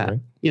self-serving. Yeah.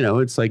 You know,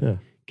 it's like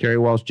Carrie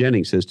Walsh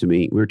Jennings says to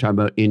me, we were talking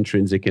about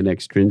intrinsic and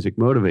extrinsic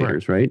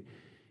motivators, right?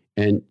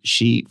 And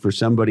she, for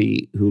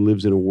somebody who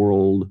lives in a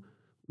world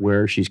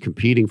where she's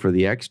competing for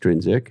the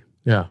extrinsic,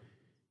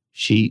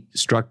 she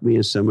struck me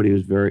as somebody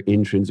who's very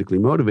intrinsically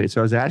motivated.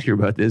 So I was asking her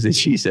about this, and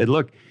she said,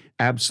 look,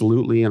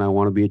 absolutely, and I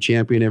want to be a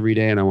champion every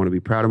day, and I want to be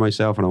proud of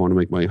myself, and I want to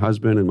make my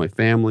husband and my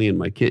family and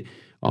my kid,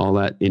 all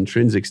that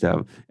intrinsic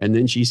stuff. And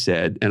then she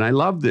said, and I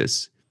love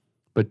this,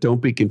 but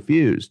don't be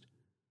confused.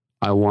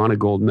 I want a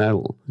gold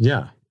medal.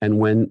 Yeah. And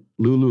when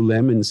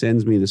Lululemon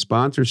sends me the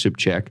sponsorship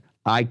check,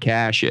 I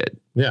cash it.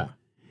 Yeah.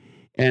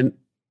 And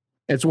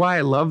that's why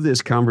I love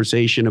this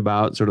conversation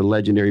about sort of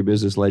legendary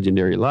business,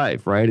 legendary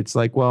life, right? It's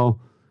like, well,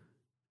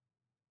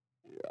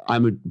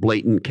 I'm a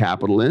blatant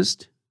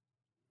capitalist,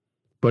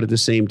 but at the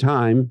same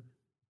time,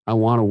 I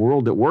want a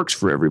world that works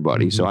for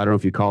everybody. So I don't know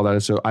if you call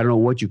that. So I don't know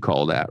what you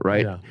call that,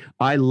 right? Yeah.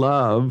 I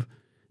love,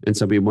 and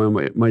some people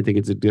might think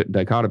it's a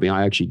dichotomy.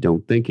 I actually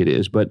don't think it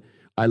is, but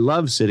I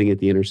love sitting at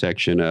the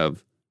intersection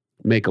of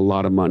make a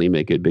lot of money,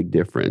 make a big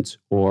difference,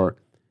 or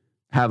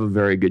have a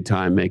very good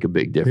time, make a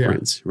big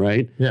difference,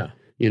 right? Yeah.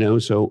 You know,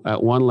 so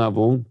at one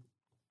level,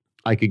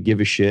 I could give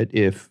a shit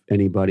if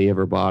anybody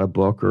ever bought a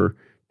book or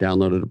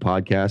downloaded a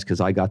podcast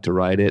because I got to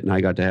write it and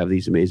I got to have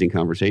these amazing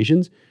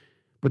conversations.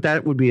 But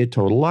that would be a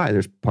total lie.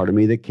 There's part of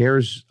me that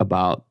cares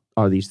about,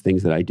 are these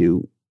things that I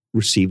do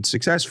received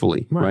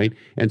successfully, right?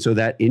 And so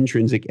that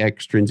intrinsic,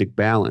 extrinsic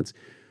balance.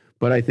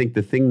 But I think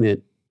the thing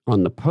that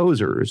on the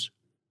posers,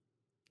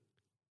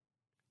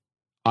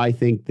 I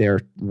think they're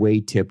way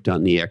tipped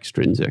on the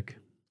extrinsic.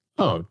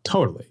 Oh,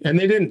 totally. And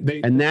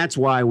and that's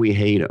why we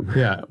hate them.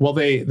 Yeah. Well,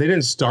 they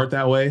didn't start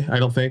that way, I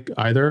don't think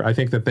either. I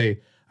think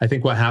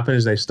what happened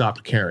is they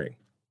stopped caring.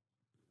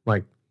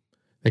 Like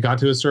they got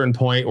to a certain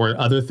point where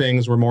other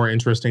things were more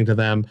interesting to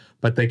them,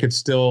 but they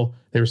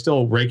were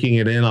still raking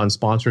it in on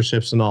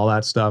sponsorships and all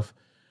that stuff.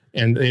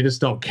 And they just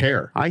don't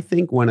care. I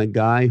think when a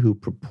guy who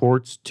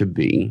purports to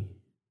be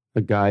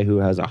a guy who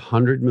has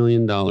 $100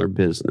 million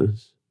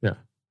business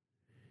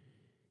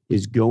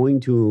is going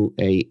to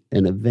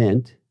an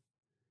event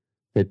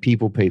that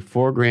people pay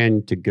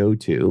 $4,000 to go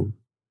to,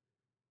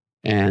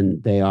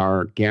 and they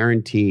are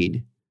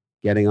guaranteed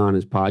getting on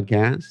his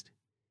podcast,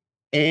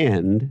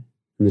 and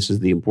this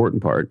is the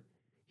important part,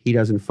 he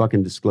doesn't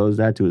fucking disclose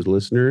that to his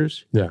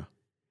listeners. Yeah.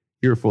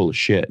 You're full of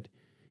shit.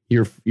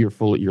 You're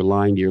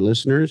lying to your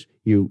listeners.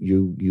 You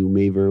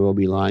may very well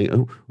be lying.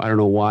 Oh, I don't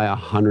know why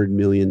 $100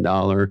 million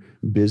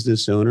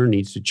business owner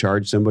needs to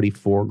charge somebody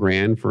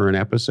 $4,000 for an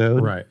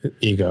episode. Right.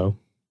 Ego.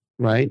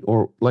 Right.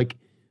 Or like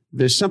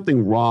there's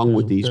something wrong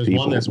with these people. There's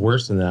one that's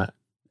worse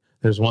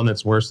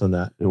than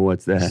that. And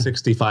what's that?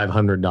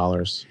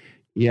 $6,500.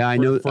 Yeah, I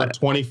know. For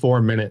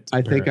 24 minutes.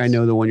 I think I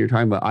know the one you're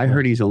talking about. I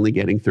heard he's only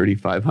getting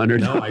 $3,500.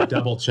 No, I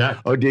double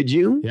checked. Oh, did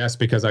you? Yes,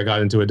 because I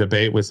got into a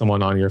debate with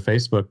someone on your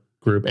Facebook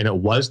group, and it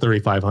was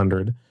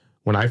 $3,500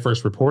 when I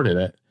first reported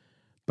it.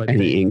 But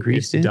he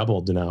increased it?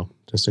 Doubled now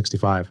to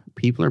 65.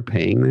 People are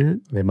paying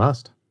that? They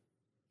must.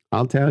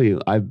 I'll tell you,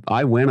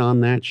 I went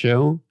on that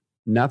show.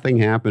 Nothing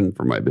happened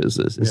for my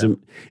business. Yeah.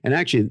 And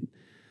actually,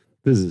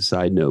 this is a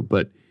side note,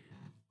 but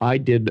I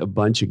did a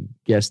bunch of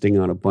guesting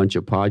on a bunch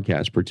of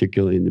podcasts,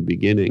 particularly in the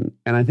beginning.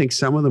 And I think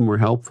some of them were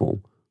helpful,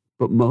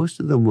 but most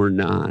of them were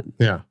not.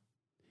 Yeah.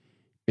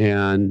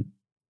 And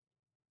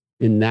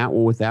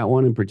with that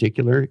one in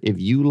particular,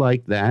 if you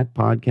like that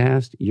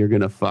podcast, you're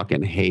going to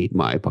fucking hate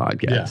my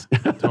podcast.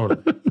 Yeah,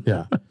 totally.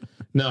 Yeah.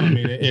 No, I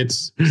mean,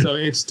 it's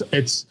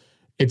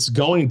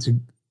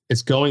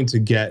going to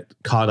get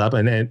caught up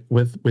and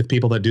with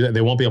people that do that.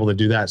 They won't be able to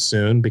do that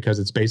soon because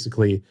it's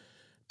basically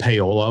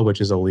payola,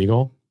 which is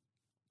illegal.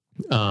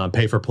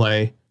 Pay for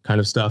play kind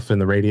of stuff in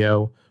the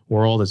radio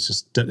world. It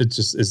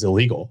just is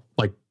illegal,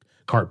 like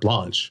carte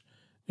blanche.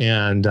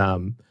 And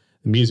the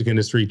music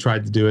industry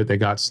tried to do it. They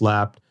got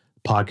slapped.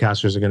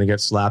 Podcasters are going to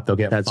get slapped. They'll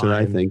get That's fined,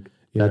 what I think.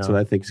 That's what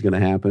I think is going to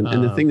happen.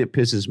 And the thing that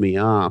pisses me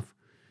off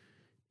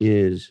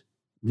is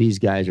these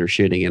guys are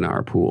shitting in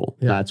our pool.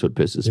 Yeah. That's what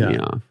pisses me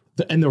off.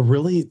 And the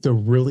really,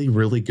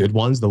 really good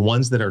ones, the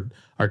ones that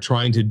are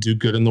trying to do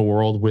good in the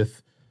world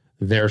with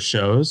their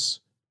shows.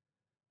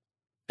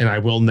 And I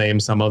will name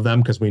some of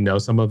them because we know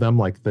some of them,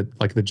 like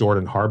the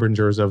Jordan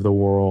Harbingers of the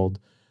world,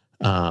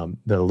 the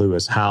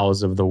Lewis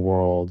Howes of the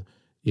world.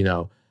 You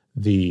know,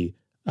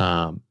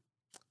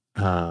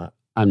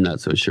 I'm not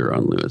so sure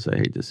on Lewis. I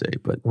hate to say,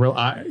 but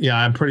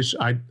I'm pretty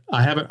sure.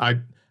 I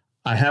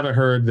haven't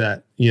heard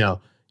that. You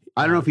know,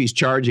 I don't know if he's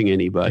charging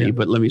anybody,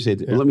 but let me say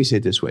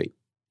it this way.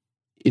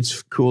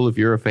 It's cool if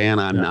you're a fan.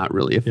 I'm not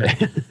really a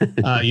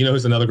fan. You know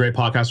who's another great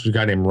podcaster? A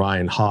guy named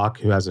Ryan Hawk,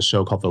 who has a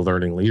show called The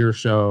Learning Leader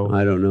Show.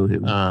 I don't know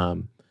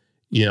him.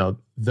 You know,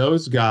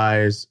 those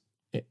guys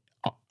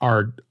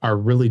are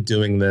really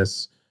doing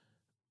this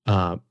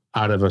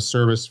out of a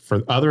service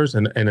for others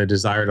and a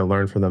desire to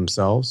learn for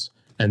themselves.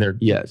 And they're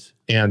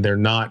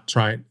not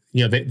trying,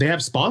 they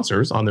have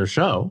sponsors on their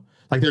show.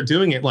 Like they're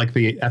doing it like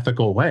the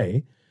ethical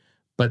way,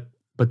 but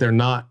they're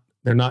not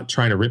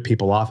trying to rip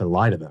people off and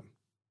lie to them.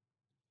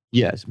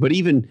 Yes. But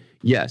and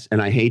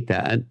I hate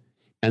that.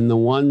 And the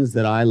ones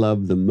that I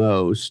love the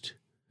most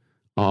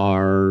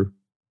are,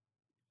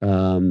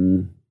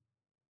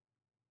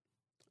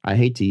 I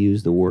hate to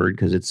use the word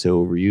because it's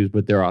so overused,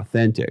 but they're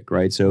authentic,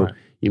 right? So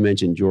You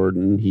mentioned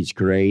Jordan. He's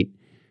great.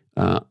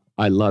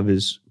 I love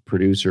his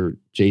producer,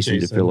 Jason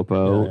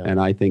DeFilippo. And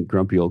I think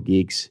Grumpy Old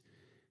Geeks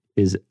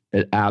is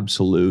an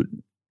absolute.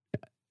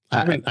 I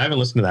haven't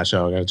listened to that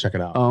show. I got to check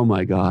it out. Oh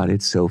my God.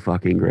 It's so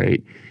fucking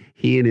great.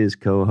 He and his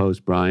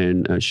co-host,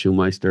 Brian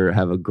Schumeister,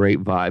 have a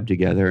great vibe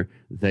together.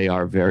 They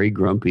are very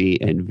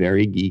grumpy and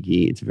very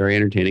geeky. It's very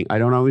entertaining. I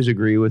don't always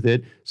agree with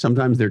it.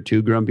 Sometimes they're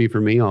too grumpy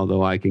for me,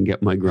 although I can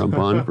get my grump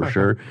on for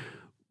sure.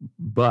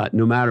 But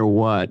no matter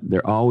what,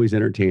 they're always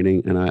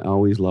entertaining, and I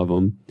always love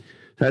them.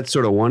 That's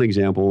sort of one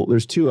example.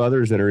 There's two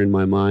others that are in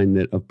my mind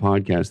of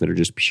podcasts that are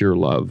just pure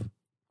love.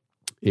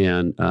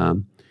 And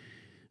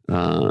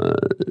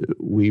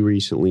we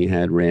recently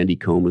had Randy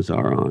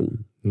Comazar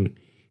on.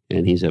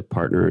 And he's a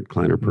partner at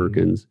Kleiner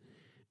Perkins.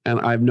 And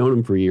I've known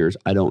him for years.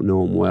 I don't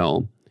know him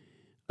well.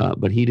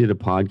 But he did a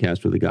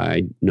podcast with a guy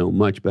I know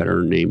much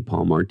better named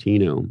Paul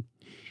Martino.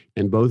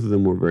 And both of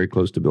them were very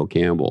close to Bill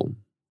Campbell.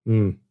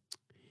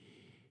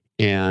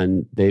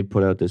 And they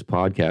put out this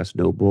podcast,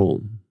 No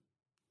Bull,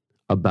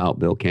 about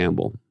Bill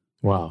Campbell.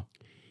 Wow.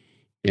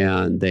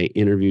 And they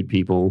interviewed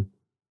people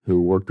who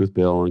worked with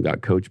Bill and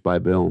got coached by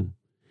Bill.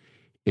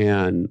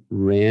 And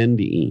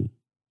Randy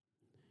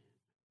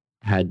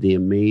had the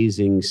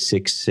amazing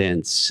sixth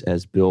sense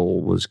as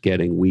Bill was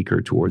getting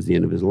weaker towards the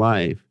end of his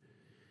life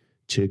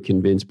to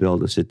convince Bill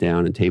to sit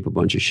down and tape a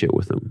bunch of shit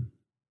with him.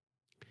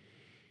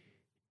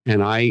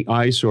 And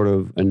I sort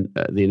of,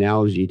 the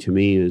analogy to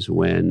me is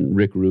when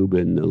Rick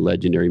Rubin, the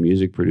legendary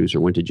music producer,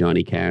 went to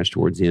Johnny Cash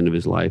towards the end of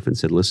his life and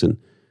said, listen,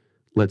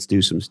 let's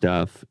do some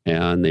stuff.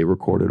 And they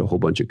recorded a whole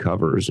bunch of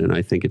covers. And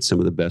I think it's some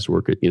of the best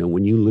work.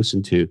 When you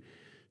listen to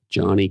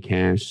Johnny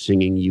Cash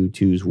singing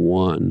U2's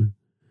One,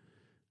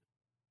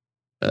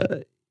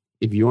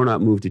 if you're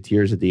not moved to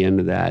tears at the end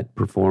of that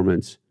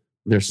performance,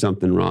 there's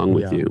something wrong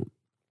with you.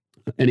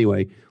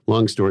 Anyway,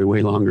 long story,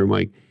 way longer,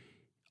 Mike.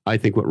 I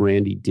think what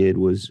Randy did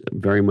was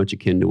very much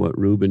akin to what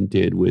Rubin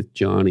did with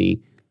Johnny.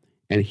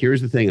 And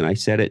here's the thing, and I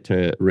said it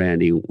to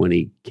Randy when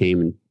he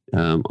came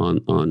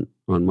on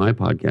my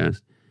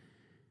podcast.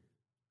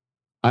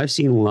 I've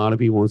seen a lot of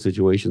people in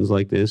situations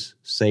like this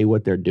say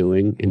what they're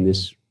doing in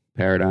this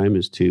paradigm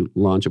is to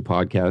launch a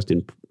podcast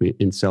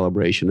in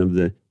celebration of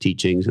the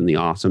teachings and the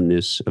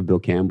awesomeness of Bill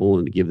Campbell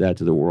and to give that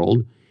to the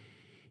world.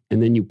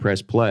 And then you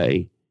press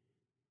play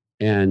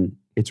and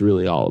it's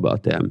really all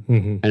about them.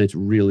 And it's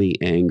really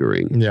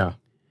angering. Yeah.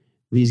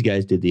 These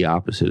guys did the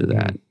opposite of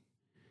that.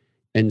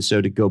 And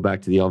so to go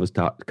back to the Elvis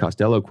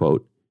Costello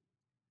quote,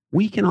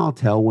 we can all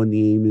tell when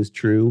the aim is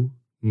true.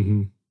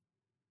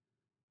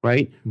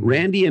 Right?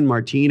 Randy and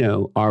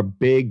Martino are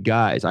big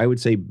guys. I would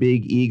say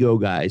big ego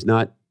guys,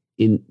 not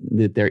in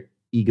that they're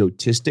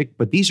egotistic,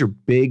 but these are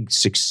big,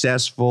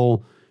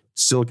 successful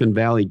Silicon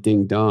Valley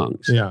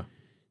ding-dongs. Yeah.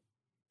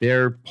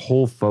 Their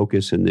whole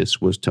focus in this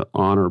was to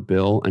honor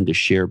Bill and to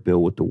share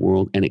Bill with the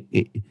world. And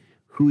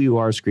who you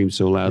are screams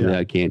so loudly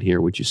I can't hear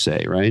what you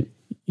say, right?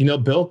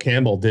 Bill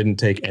Campbell didn't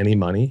take any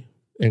money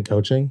in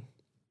coaching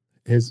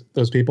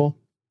those people.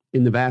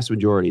 In the vast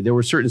majority. There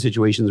were certain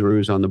situations where he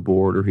was on the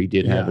board or he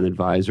did have an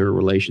advisor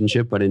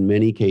relationship, but in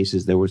many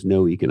cases there was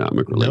no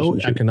economic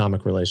relationship. No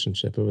economic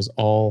relationship. It was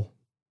all,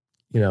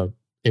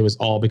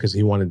 because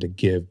he wanted to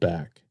give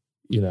back,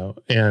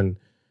 and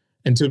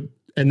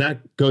that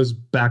goes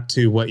back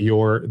to what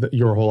your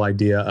whole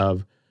idea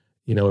of,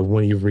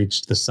 when you've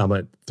reached the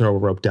summit, throw a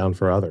rope down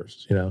for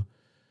others,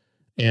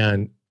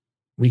 and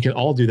we can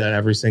all do that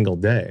every single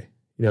day.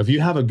 If you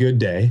have a good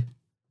day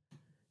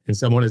and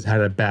someone has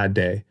had a bad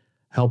day,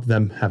 help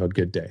them have a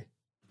good day.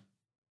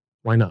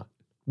 Why not?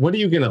 What are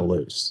you going to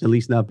lose? At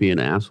least not be an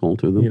asshole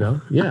to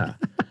them. Yeah.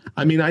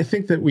 I mean, I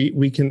think that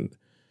we can,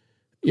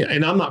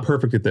 and I'm not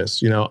perfect at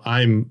this.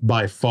 I'm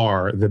by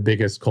far the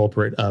biggest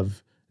culprit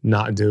of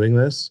not doing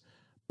this,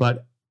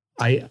 but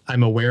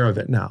I'm aware of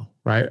it now,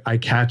 right? I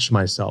catch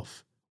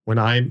myself when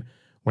I'm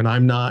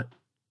not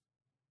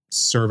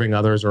serving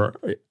others, or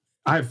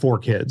I have 4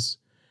 kids.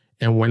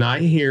 And when I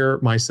hear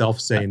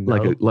myself say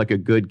no, like a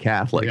good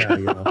Catholic,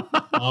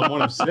 I'm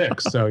one of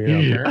 6, so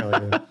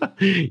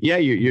apparently,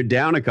 you're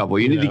down a couple.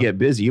 You need to get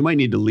busy. You might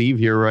need to leave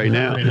here right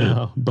now. I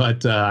know,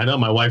 but I know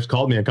my wife's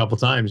called me a couple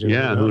times.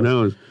 Who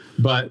knows?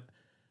 But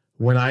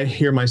when I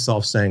hear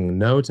myself saying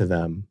no to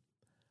them,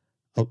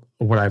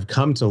 what I've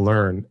come to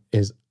learn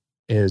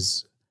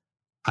is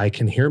I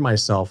can hear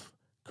myself,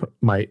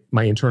 my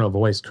internal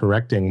voice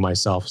correcting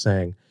myself,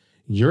 saying,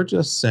 "You're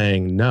just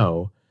saying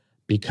no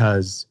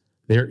because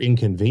they're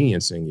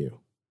inconveniencing you.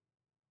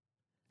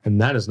 And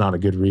that is not a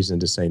good reason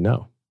to say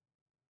no."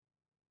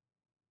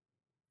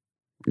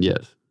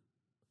 Yes.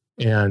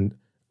 And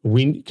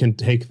we can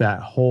take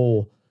that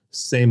whole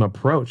same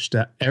approach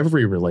to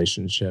every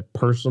relationship,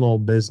 personal,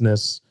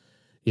 business,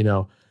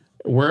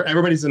 where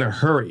everybody's in a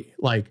hurry.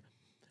 Like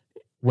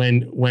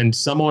when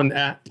someone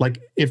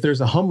if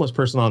there's a homeless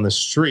person on the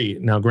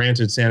street, now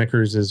granted, Santa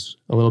Cruz is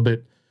a little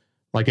bit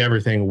like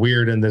everything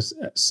weird in this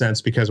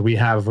sense, because we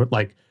have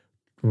like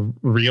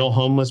real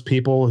homeless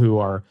people who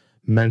are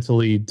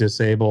mentally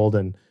disabled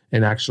and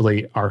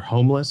actually are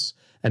homeless.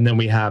 And then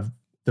we have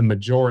the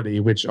majority,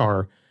 which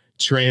are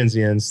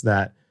transients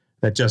that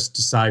just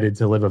decided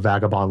to live a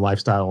vagabond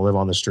lifestyle and live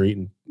on the street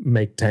and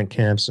make tent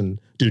camps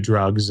and do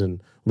drugs and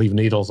leave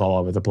needles all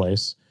over the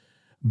place.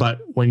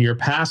 But when you're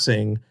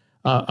passing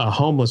a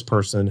homeless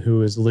person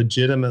who is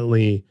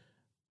legitimately,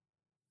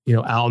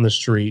 out on the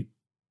street,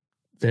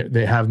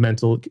 they have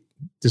mental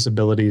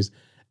disabilities,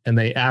 and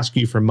they ask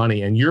you for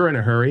money, and you're in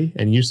a hurry,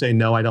 and you say,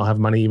 no, I don't have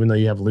money, even though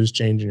you have loose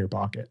change in your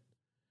pocket,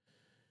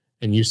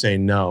 and you say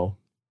no,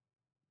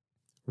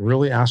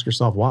 really ask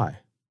yourself why.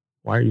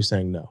 Why are you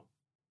saying no?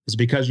 Is it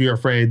because you're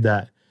afraid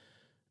that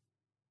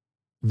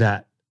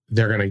they're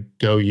going to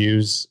go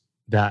use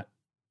that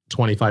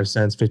 25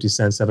 cents, 50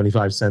 cents,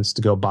 75 cents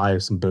to go buy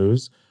some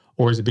booze?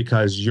 Or is it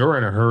because you're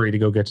in a hurry to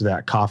go get to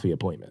that coffee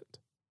appointment?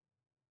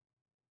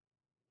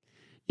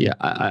 Yeah,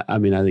 I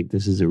mean, I think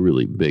this is a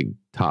really big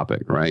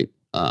topic, right?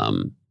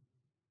 And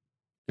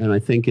I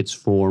think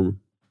in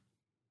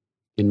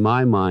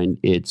my mind,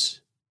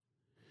 it's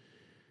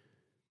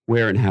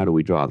where and how do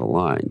we draw the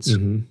lines,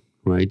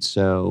 right?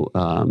 So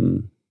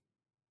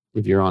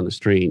if you're on the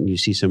street and you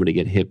see somebody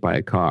get hit by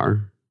a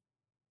car,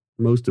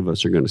 most of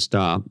us are going to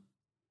stop,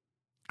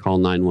 call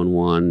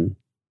 911,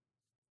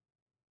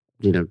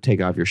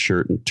 take off your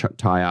shirt and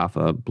tie off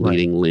a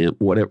bleeding limb,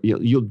 whatever.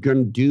 You're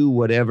going to do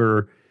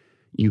whatever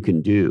you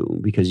can do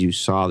because you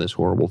saw this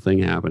horrible thing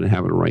happen and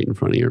happen right in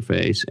front of your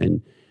face,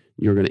 and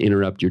you're going to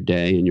interrupt your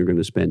day, and you're going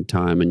to spend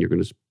time, and you're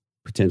going to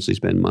potentially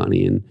spend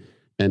money and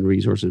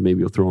resources. Maybe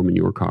you'll throw them in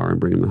your car and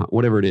bring them out,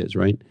 whatever it is,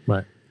 right?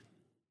 Right.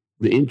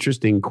 The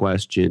interesting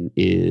question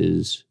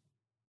is,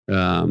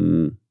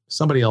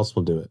 somebody else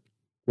will do it.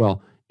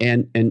 Well,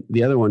 and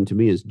the other one to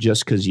me is,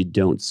 just because you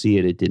don't see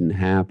it, it didn't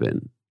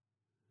happen.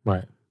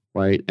 Right.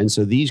 Right. And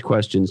so these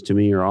questions to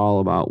me are all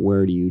about,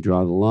 where do you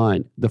draw the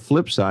line? The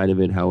flip side of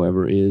it,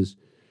 however, is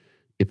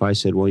if I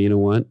said, well, you know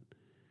what?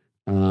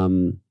 I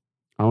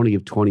want to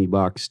give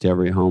 $20 to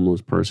every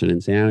homeless person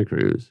in Santa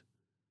Cruz.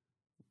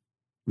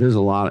 There's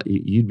a lot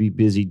you'd be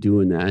busy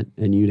doing that,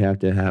 and you'd have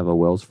to have a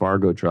Wells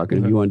Fargo truck.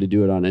 And if you wanted to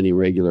do it on any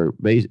regular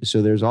basis.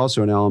 So there's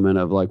also an element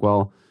of like,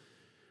 well,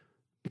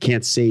 I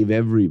can't save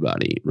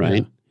everybody.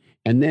 Right. Yeah.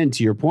 And then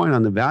to your point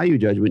on the value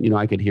judgment,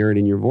 I could hear it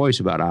in your voice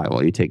about,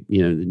 you take,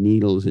 the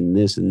needles and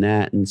this and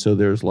that. And so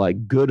there's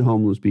like good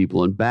homeless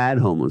people and bad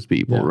homeless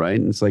people, right?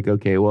 And it's like,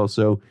 okay, well,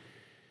 so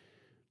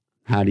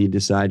how do you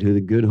decide who the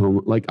good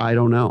I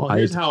don't know. Well,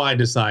 here's how I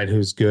decide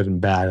who's good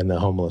and bad in the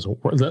homeless.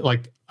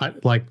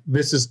 Like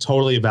this is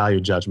totally a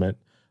value judgment,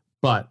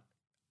 but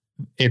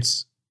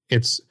it's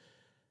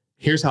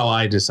here's how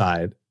I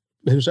decide.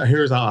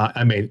 Here's how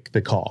I make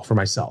the call for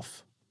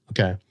myself.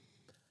 Okay.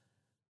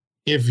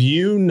 If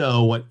you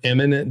know what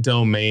eminent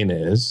domain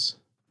is,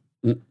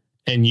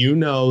 and you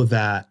know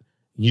that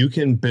you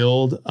can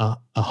build a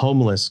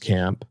homeless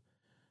camp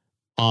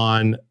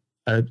on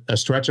a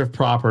stretch of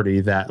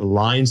property that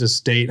lines a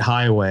state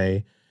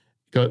highway,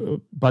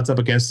 butts up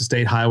against the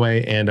state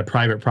highway and a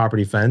private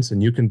property fence,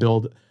 and you can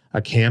build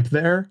a camp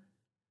there,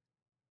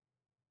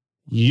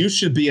 you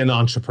should be an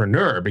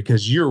entrepreneur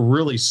because you're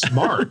really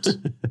smart.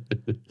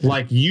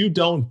 Like, you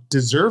don't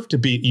deserve to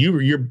be,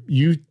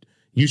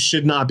 you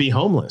should not be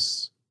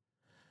homeless.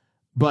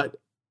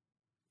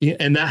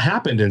 And that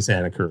happened in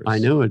Santa Cruz. I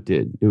know it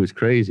did. It was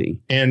crazy.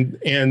 And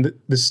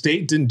the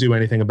state didn't do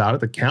anything about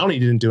it. The county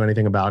didn't do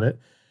anything about it.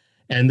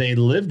 And they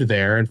lived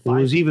there. And it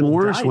was even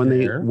worse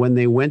when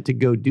they went to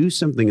go do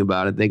something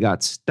about it. They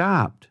got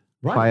stopped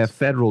by a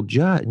federal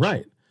judge.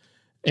 Right.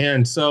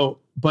 And so,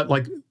 but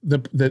like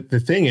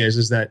the thing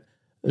is that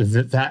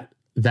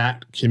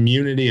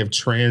community of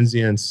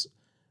transients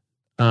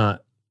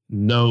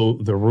know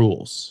the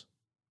rules.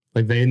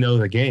 Like, they know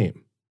the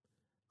game.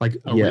 Like,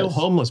 a real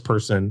homeless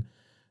person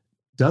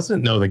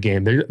doesn't know the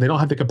game. They don't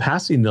have the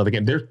capacity to know the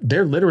game.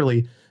 They're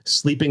literally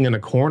sleeping in a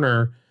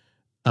corner.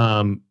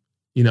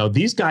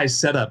 These guys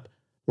set up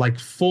like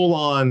full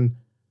on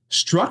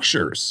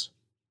structures.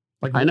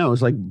 Like, I know,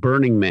 it's like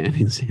Burning Man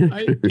in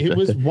Santa Cruz. It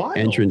was wild.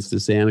 Entrance to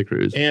Santa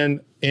Cruz. And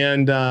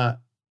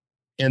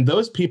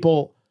those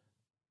people,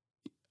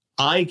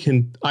 I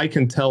can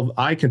tell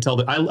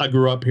that I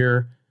grew up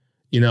here.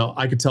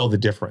 I could tell the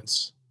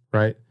difference,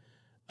 right?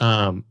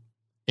 At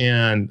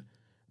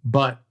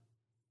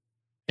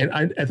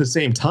the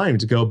same time,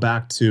 to go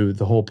back to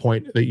the whole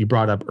point that you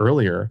brought up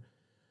earlier,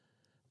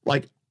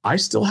 like, I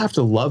still have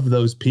to love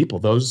those people.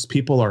 Those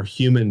people are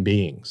human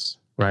beings,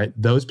 right?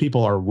 Those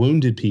people are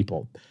wounded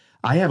people.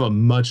 I have a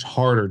much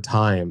harder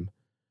time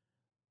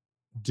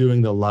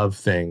doing the love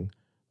thing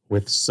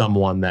with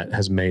someone that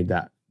has made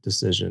that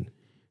decision.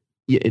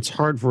 Yeah, it's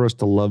hard for us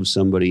to love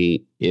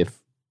somebody if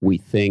we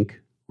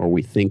think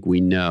we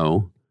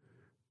know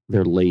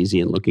they're lazy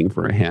and looking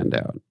for a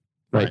handout.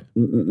 Right.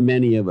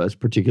 Many of us,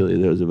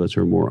 particularly those of us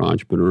who are more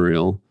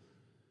entrepreneurial,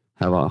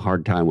 have a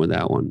hard time with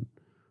that one.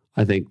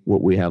 I think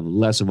what we have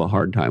less of a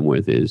hard time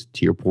with is,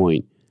 to your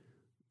point,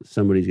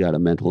 somebody's got a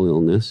mental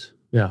illness.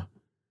 Yeah.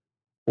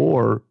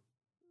 Or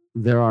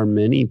there are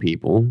many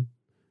people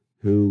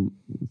who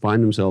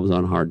find themselves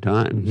on hard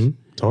times.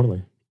 Mm-hmm.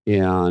 Totally.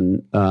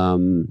 And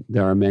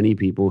there are many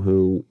people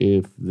who,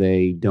 if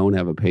they don't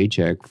have a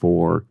paycheck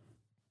for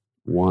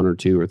 1 or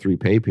 2 or 3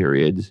 pay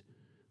periods,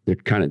 they're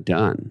kind of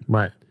done.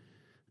 Right.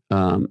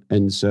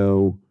 And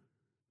so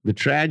the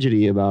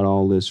tragedy about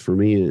all this for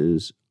me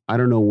is I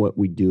don't know what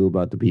we do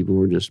about the people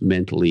who are just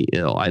mentally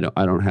ill.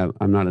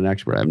 I'm not an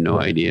expert. I have no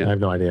idea. I have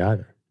no idea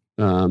either.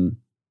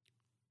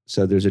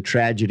 So there's a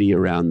tragedy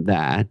around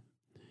that.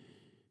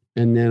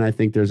 And then I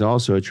think there's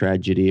also a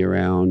tragedy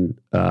around,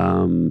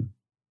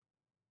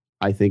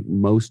 I think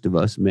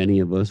many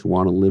of us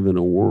want to live in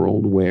a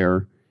world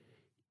where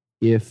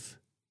if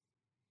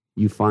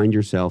you find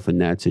yourself in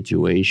that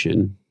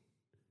situation,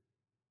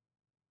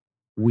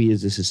 we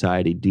as a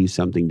society do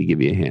something to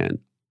give you a hand.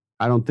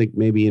 I don't think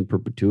maybe in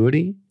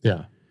perpetuity.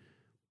 Yeah.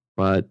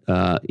 But,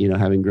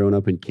 having grown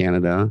up in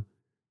Canada,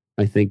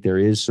 I think there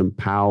is some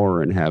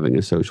power in having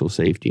a social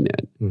safety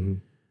net. Mm-hmm.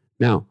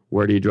 Now,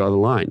 where do you draw the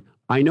line?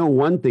 I know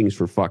one thing's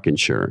for fucking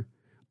sure.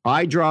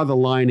 I draw the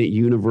line at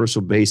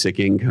universal basic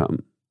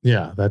income.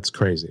 Yeah, that's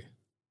crazy.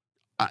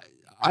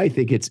 I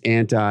think it's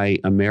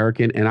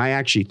anti-American, and I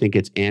actually think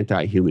it's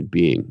anti-human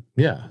being.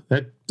 Yeah,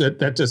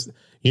 that just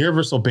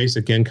universal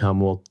basic income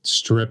will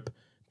strip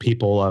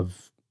people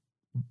of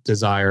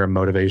desire and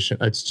motivation.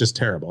 It's just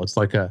terrible. It's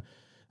like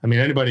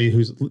anybody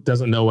who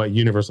doesn't know what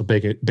universal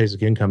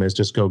basic income is,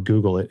 just go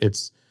Google it.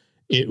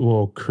 It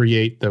will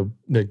create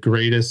the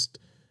greatest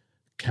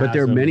chasm. But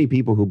there are many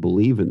people who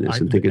believe in this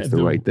and think it's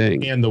the right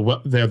thing. And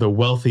they're the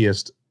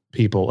wealthiest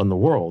people in the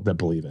world that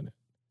believe in it.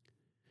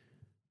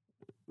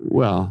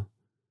 Well,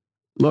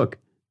 look,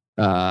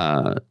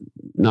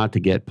 not to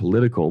get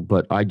political,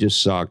 but I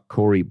just saw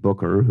Cory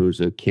Booker,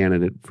 who's a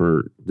candidate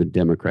for the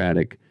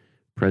Democratic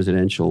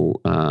presidential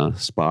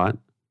candidate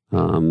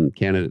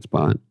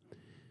spot,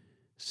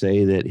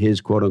 say that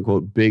his quote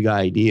unquote big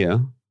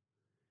idea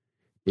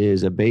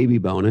is a baby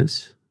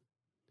bonus,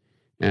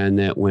 and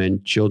that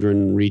when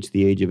children reach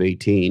the age of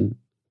 18,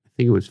 I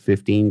think it was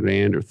 15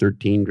 grand or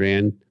 13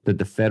 grand, that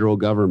the federal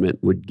government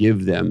would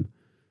give them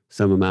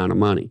some amount of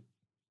money.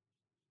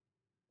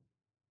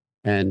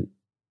 And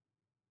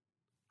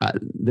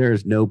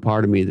there's no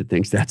part of me that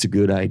thinks that's a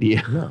good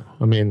idea. No,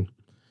 I mean,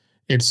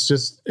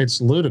 it's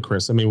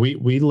ludicrous. I mean,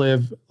 we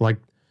live like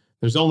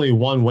there's only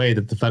one way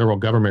that the federal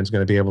government is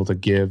going to be able to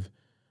give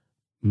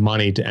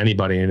money to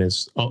anybody, and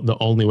it's the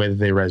only way that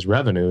they raise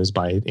revenue is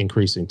by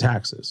increasing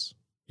taxes.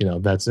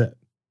 That's it.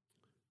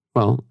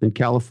 Well, in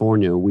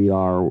California, we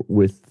are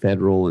with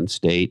federal and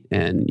state,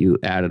 and you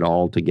add it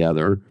all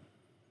together.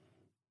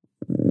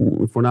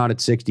 If we're not at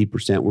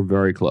 60%, we're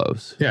very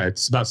close. Yeah,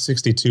 it's about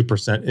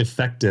 62%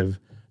 effective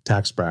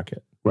tax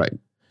bracket. Right.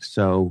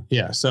 So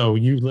yeah, so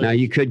now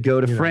you could go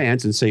to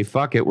France and say,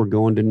 fuck it, we're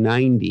going to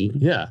 90.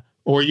 Yeah.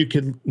 Or you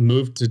could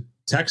move to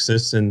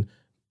Texas and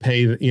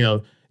pay,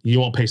 you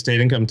won't pay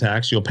state income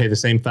tax. You'll pay the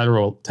same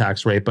federal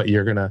tax rate, but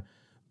you're going to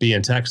be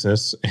in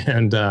Texas.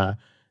 And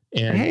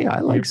hey, I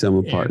like some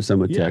of Texas. So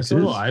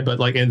do I, but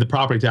and the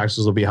property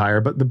taxes will be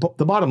higher. But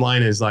the bottom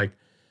line is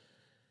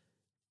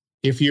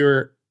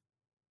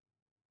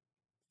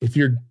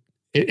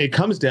it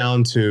comes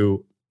down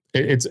to,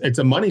 it's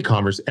a money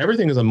conversation.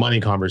 Everything is a money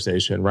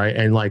conversation, right?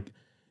 And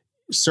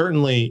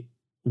certainly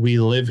we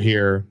live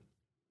here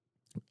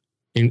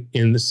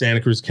in the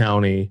Santa Cruz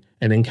County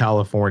and in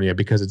California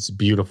because it's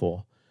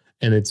beautiful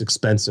and it's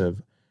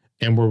expensive,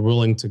 and we're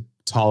willing to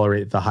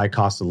tolerate the high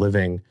cost of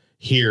living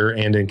here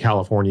and in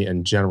California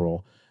in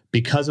general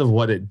because of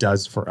what it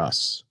does for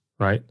us,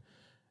 right?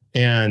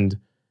 And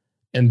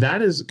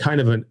that is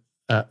kind of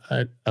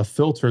a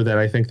filter that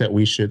I think that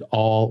we should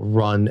all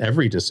run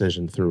every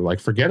decision through.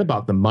 Forget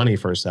about the money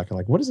for a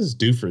second. What does this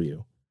do for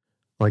you?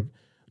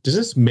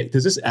 Does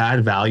this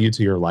add value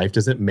to your life?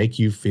 Does it make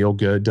you feel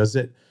good? Does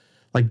it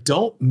my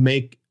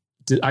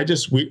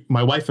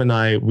wife and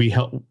I,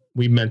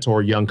 we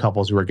mentor young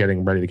couples who are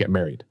getting ready to get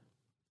married.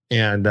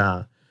 And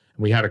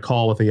we had a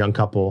call with a young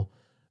couple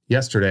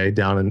yesterday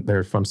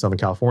they're from Southern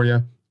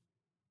California.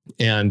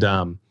 And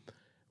at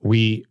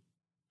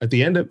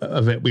the end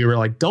of it, we were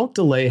like, don't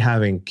delay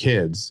having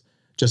kids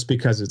just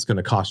because it's going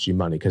to cost you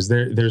money. Because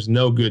there's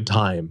no good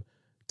time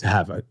to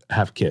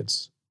have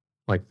kids.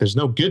 There's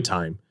no good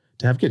time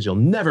to have kids. You'll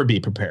never be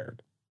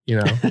prepared.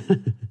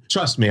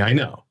 Trust me, I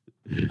know.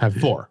 I have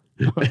 4.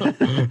 You're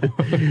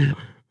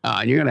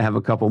going to have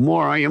a couple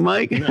more, aren't you,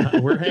 Mike? No,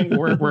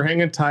 we're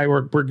hanging tight.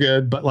 We're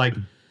good. But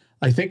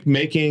I think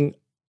making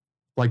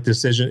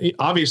decision,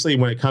 obviously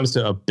when it comes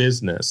to a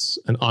business,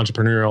 an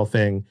entrepreneurial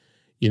thing,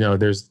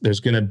 there's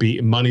going to be,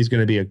 money's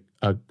going to be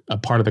a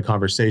part of the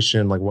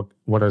conversation.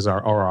 What is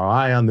our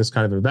ROI on this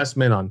kind of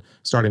investment, on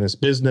starting this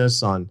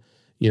business, on,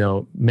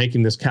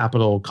 making this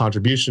capital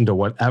contribution to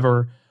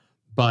whatever,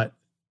 but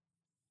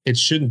it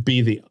shouldn't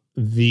be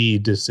the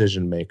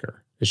decision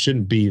maker. It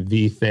shouldn't be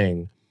the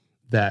thing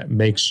that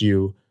gives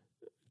you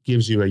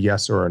a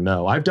yes or a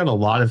no. I've done a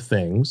lot of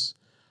things.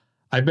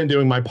 I've been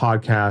doing my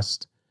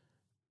podcast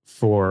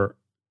for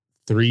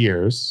 3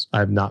 years. I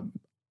have not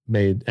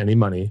made any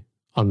money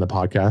on the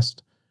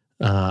podcast.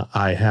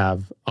 I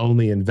have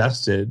only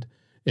invested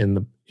in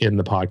the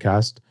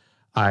podcast.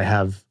 I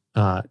have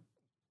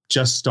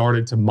just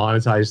started to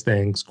monetize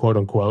things, quote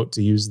unquote,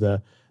 to use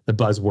the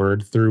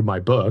buzzword, through my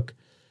book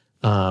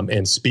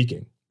and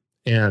speaking,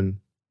 and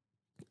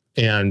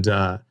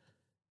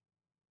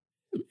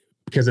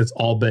because it's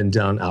all been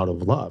done out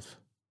of love.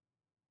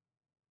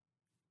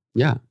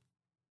 Yeah,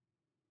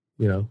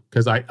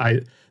 because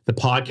the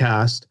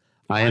podcast.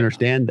 I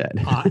understand that.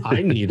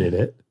 I needed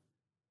it.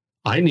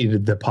 I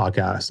needed the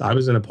podcast. I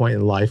was in a point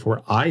in life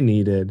where I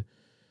needed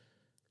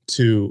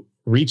to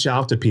reach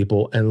out to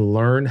people and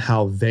learn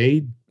how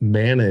they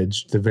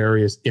managed the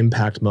various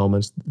impact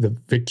moments, the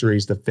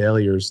victories, the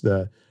failures,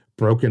 the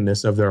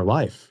brokenness of their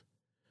life,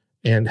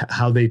 and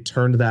how they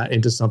turned that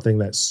into something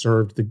that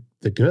served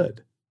the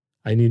good.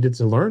 I needed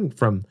to learn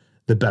from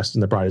the best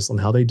and the brightest on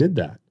how they did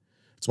that.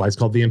 That's why it's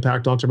called the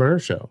Impact Entrepreneur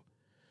Show.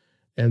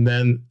 And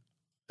then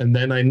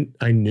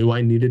I knew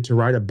I needed to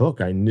write a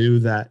book. I knew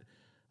that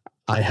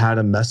I had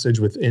a message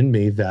within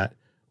me that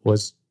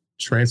was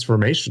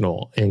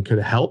transformational and could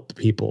help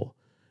people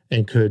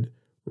and could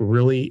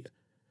really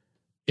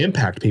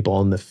impact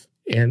people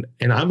and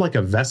I'm like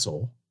a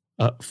vessel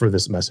for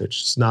this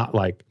message. It's not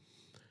like,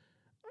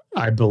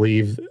 I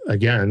believe,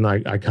 again,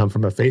 I come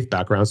from a faith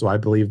background, so I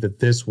believe that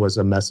this was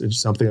a message,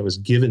 something that was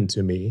given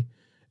to me,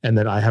 and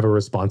that I have a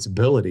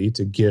responsibility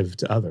to give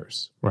to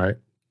others, right?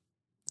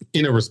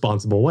 In a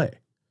responsible way.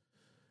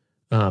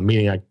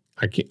 Meaning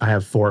I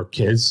have 4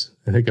 kids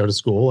and they go to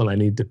school and I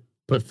need to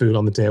put food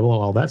on the table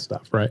and all that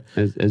stuff, right?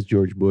 As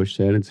George Bush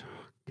said, it's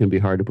going to be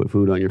hard to put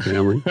food on your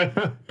family.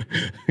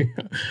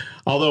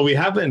 Although I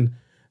have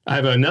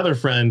another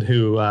friend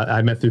who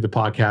I met through the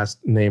podcast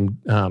named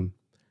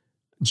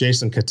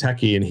Jason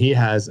Katecki, and he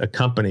has a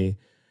company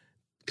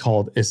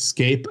called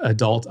Escape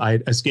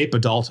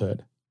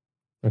Adulthood.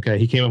 Okay,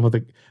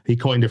 he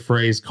coined a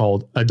phrase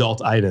called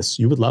adultitis.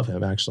 You would love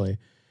him, actually.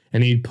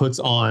 And he puts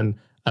on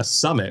a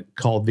summit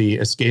called the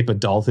Escape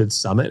Adulthood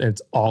Summit, and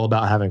it's all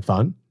about having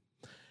fun.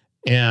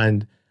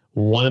 And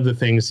one of the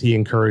things he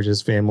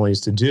encourages families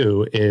to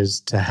do is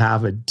to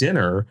have a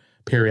dinner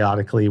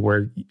periodically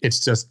where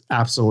it's just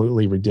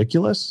absolutely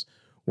ridiculous,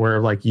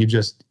 where like you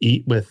just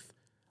eat with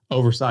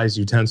oversized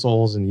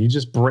utensils and you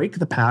just break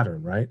the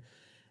pattern, right?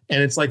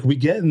 And it's like we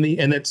get and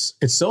it's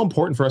so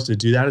important for us to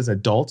do that as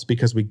adults,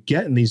 because we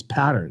get in these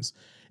patterns,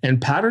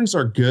 and patterns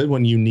are good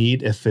when you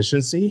need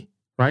efficiency,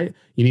 right?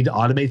 You need to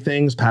automate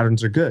things.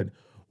 Patterns are good.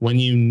 When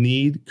you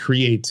need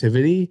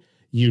creativity,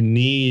 you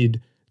need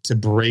to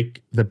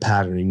break the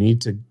pattern. You need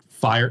to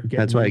fire.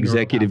 That's why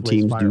executive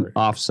teams do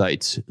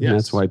offsites. Yes.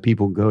 That's why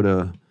people go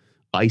to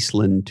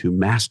Iceland to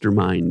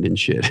mastermind and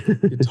shit.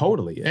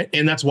 Totally.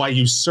 And that's why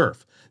you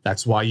surf.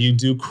 That's why you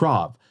do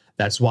Krav.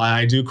 That's why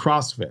I do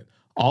CrossFit.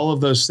 All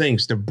of those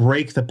things to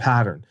break the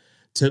pattern,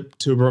 to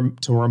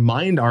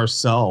remind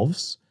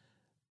ourselves,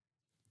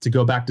 to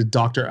go back to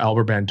Dr.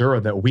 Albert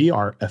Bandura, that we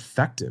are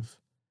effective,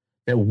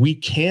 that we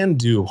can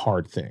do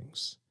hard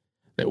things,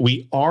 that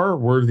we are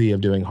worthy of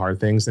doing hard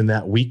things, and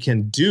that we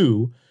can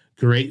do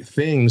great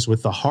things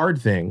with the hard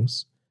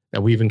things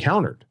that we've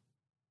encountered.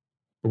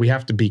 But we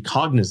have to be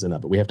cognizant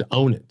of it. We have to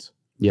own it.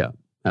 Yeah,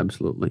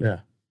 absolutely.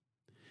 Yeah.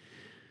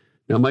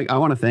 Now, Mike, I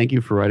want to thank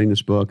you for writing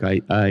this book.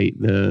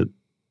 The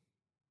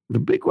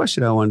big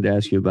question I wanted to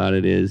ask you about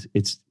it is,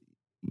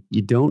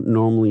 you don't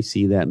normally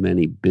see that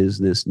many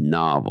business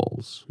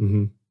novels.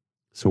 Mm-hmm.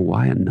 So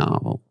why a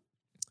novel?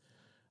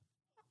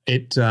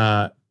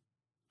 I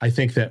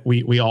think that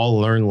we all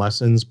learn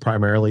lessons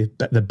primarily.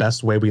 The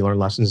best way we learn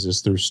lessons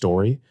is through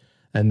story.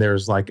 And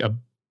there's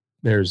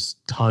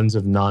tons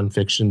of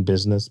nonfiction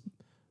business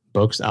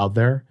books out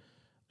there,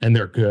 and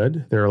they're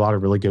good. There are a lot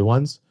of really good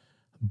ones,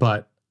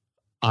 but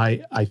I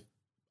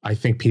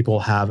think people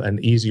have an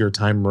easier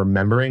time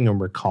remembering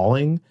and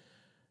recalling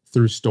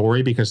through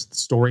story, because the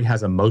story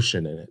has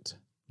emotion in it.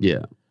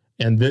 Yeah.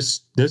 And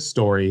this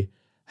story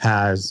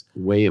has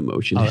way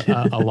emotion,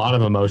 a lot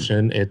of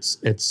emotion. It's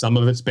some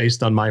of it's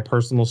based on my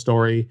personal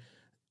story.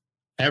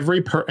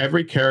 Every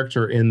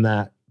character in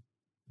that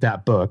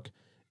book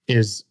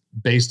is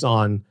based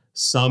on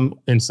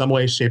in some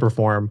way, shape, or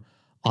form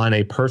on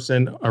a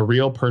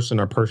real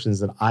person or persons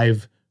that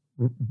I've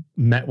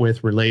met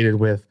with, related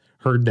with,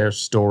 heard their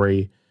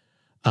story.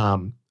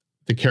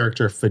 The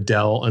character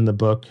Fidel in the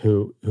book,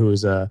 who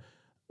is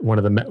one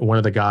of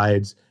the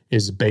guides,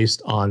 is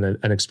based on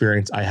an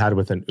experience I had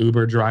with an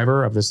Uber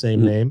driver of the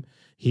same name.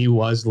 He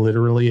was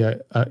literally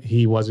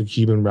he was a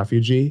Cuban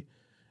refugee,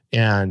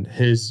 and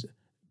his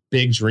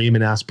big dream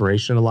and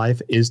aspiration in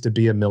life is to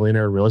be a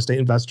millionaire real estate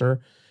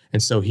investor.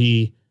 And so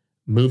he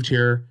moved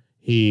here.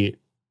 He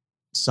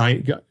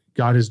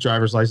got his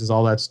driver's license,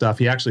 all that stuff.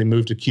 He actually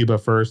moved to Cuba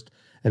first,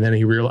 and then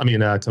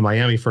to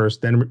Miami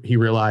first. Then he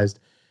realized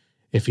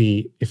if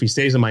he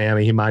stays in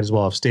Miami, he might as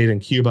well have stayed in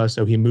Cuba.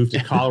 So he moved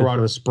to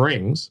Colorado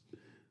Springs,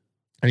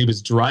 and he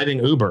was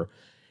driving Uber,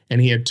 and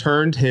he had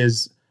turned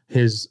his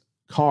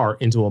car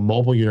into a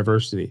mobile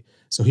university.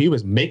 So he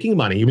was making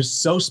money. He was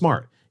so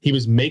smart. He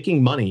was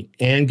making money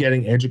and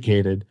getting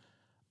educated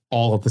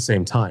all at the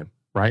same time,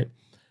 right?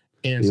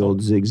 And the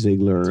old Zig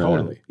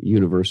Ziglar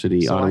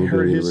university. So I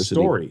heard his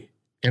story,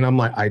 and I'm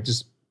like, I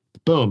just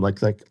boom,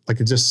 like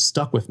it just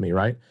stuck with me,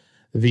 right?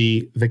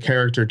 The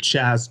character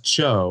Chaz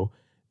Cho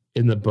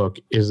in the book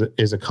is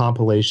a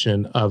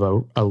compilation of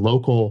a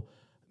local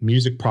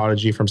music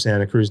prodigy from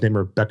Santa Cruz named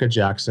Rebecca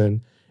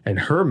Jackson and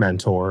her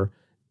mentor,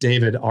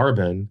 David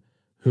Arbin,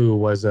 who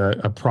was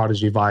a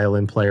prodigy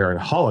violin player and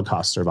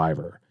Holocaust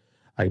survivor.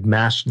 I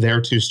mashed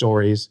their two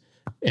stories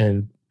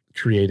and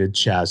created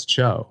Chaz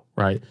Cho,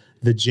 right?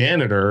 The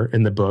janitor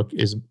in the book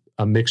is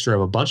a mixture of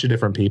a bunch of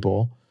different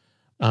people.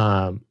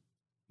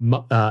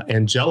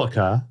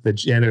 Angelica, the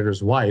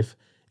janitor's wife,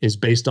 is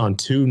based on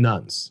two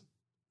nuns.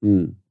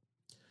 Mm.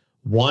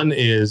 One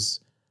is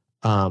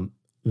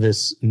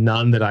this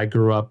nun that I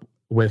grew up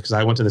with because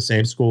I went to the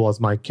same school as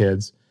my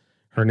kids.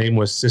 Her name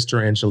was Sister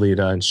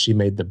Angelita, and she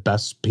made the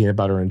best peanut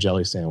butter and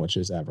jelly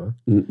sandwiches ever.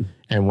 Mm.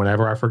 And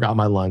whenever I forgot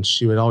my lunch,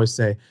 she would always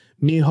say,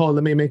 "Mijo,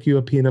 let me make you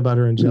a peanut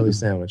butter and jelly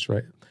sandwich,"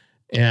 right?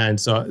 And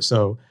so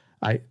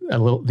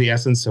the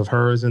essence of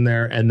her is in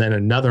there, and then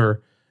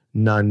another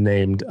nun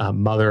named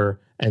Mother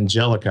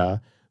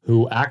Angelica,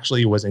 who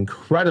actually was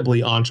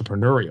incredibly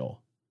entrepreneurial.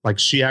 Like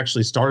she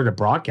actually started a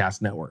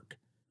broadcast network,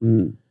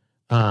 and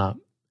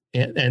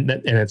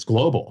it's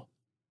global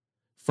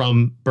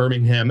from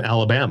Birmingham,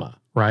 Alabama,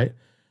 right?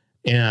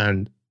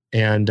 And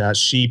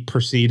she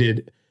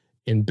proceeded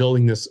in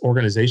building this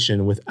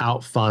organization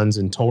without funds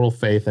and total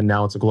faith, and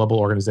now it's a global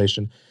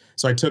organization.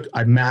 So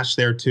I mashed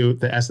there too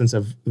the essence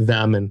of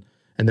them, and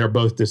they're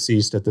both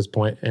deceased at this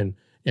point, and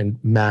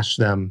mashed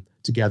them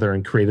together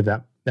and created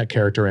that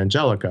character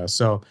Angelica.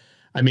 So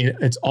I mean,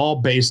 it's all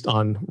based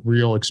on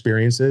real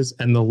experiences,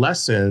 and the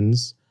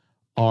lessons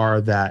are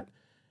that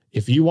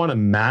if you want to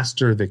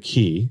master the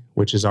key,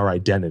 which is our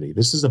identity,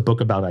 this is a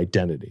book about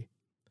identity.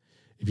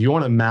 If you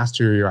want to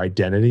master your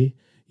identity,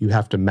 you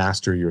have to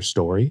master your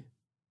story.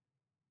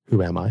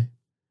 Who am I?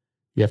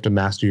 You have to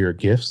master your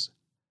gifts.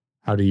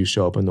 How do you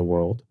show up in the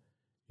world?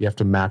 You have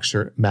to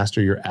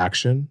master your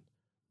action.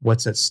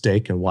 What's at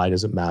stake and why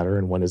does it matter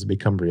and when does it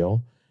become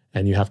real?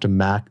 And you have to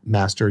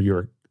master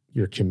your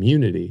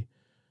community.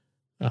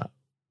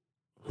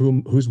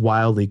 Who's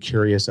wildly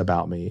curious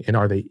about me, and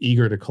are they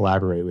eager to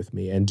collaborate with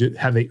me, and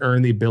have they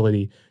earned the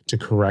ability to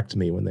correct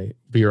me when they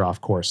veer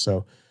off course?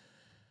 So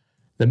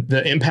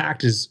the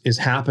impact is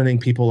happening.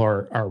 People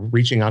are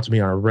reaching out to me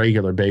on a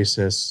regular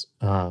basis,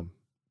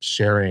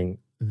 sharing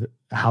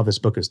how this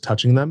book is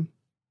touching them,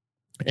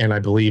 and I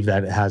believe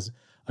that it has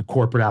a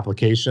corporate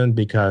application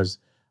because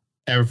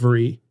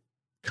every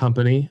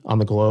company on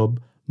the globe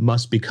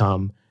must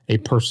become a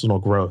personal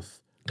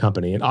growth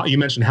company. And you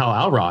mentioned Hal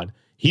Elrod.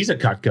 He's a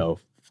Cutco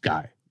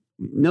guy.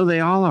 No, they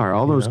all are.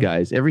 All those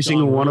guys. Every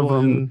single one of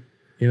them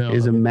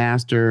is a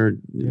master.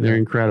 They're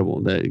incredible.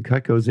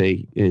 Cutco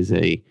is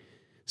a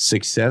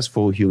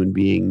successful human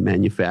being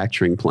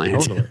manufacturing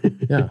plant. Totally.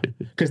 Yeah.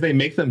 Because they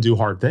make them do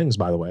hard things,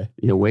 by the way.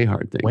 Yeah, way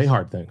hard things. Way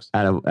hard things.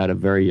 At a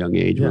very young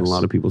age, when a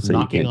lot of people say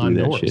knocking you can't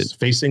do that doors, shit.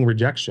 Facing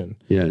rejection.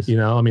 Yes.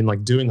 I mean,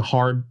 like doing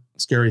hard,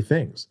 scary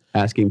things.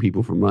 Asking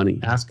people for money.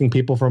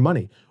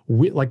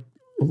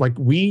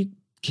 We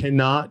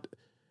cannot.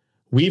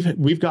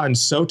 We've gotten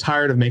so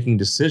tired of making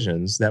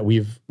decisions that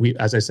we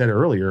as I said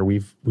earlier,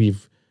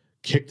 we've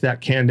kicked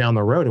that can down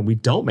the road, and we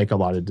don't make a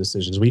lot of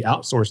decisions. We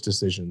outsource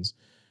decisions.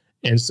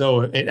 And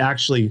so it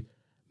actually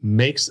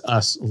makes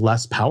us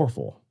less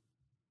powerful,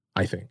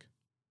 I think.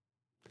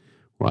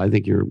 Well, I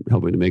think you're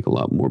helping to make a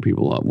lot more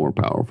people a lot more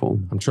powerful.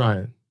 I'm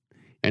trying.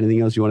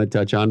 Anything else you want to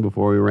touch on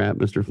before we wrap,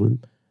 Mr.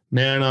 Flynn?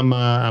 Man,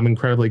 I'm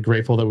incredibly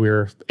grateful that we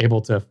were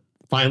able to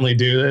finally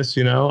do this.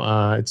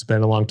 It's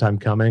been a long time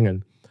coming,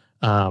 and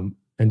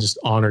just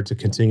honored to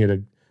continue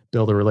to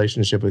build a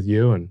relationship with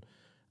you, and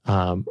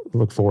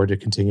look forward to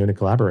continuing to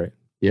collaborate.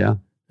 Yeah.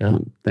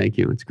 Thank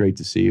you. It's great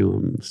to see you.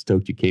 I'm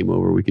stoked you came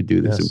over. We could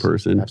do this in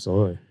person.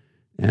 Absolutely.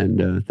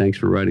 And thanks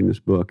for writing this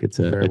book. It's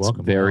a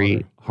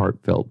very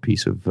heartfelt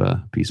piece of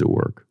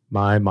work.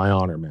 My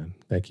honor, man.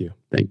 Thank you.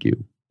 Thank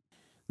you.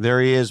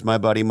 There he is, my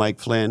buddy Mike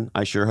Flynn.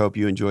 I sure hope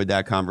you enjoyed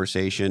that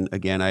conversation.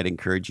 Again, I'd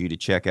encourage you to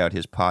check out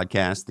his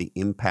podcast, The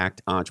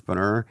Impact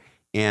Entrepreneur,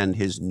 and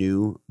his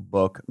new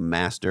book,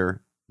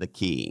 Master the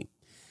Key.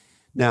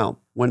 Now,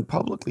 when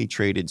publicly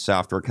traded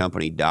software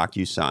company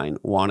DocuSign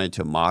wanted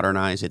to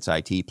modernize its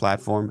IT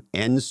platform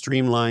and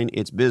streamline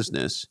its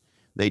business,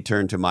 they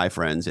turned to my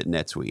friends at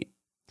NetSuite.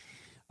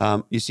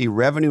 You see,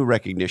 revenue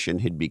recognition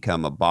had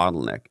become a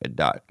bottleneck at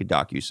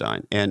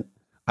DocuSign. And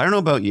I don't know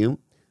about you,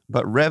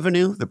 but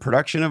revenue, the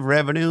production of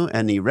revenue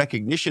and the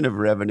recognition of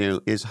revenue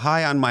is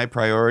high on my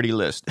priority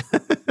list.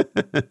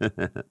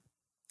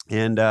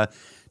 And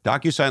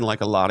DocuSign,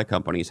 like a lot of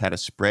companies, had a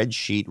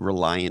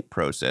spreadsheet-reliant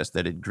process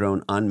that had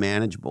grown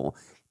unmanageable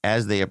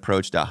as they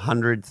approached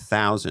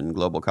 100,000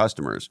 global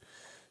customers.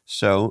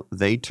 So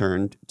they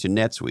turned to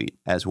NetSuite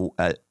as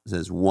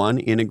one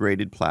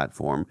integrated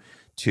platform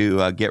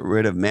to get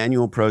rid of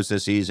manual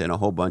processes and a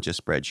whole bunch of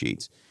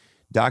spreadsheets.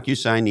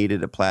 DocuSign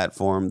needed a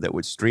platform that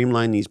would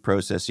streamline these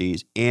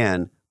processes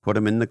and put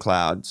them in the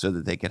cloud so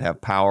that they could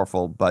have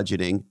powerful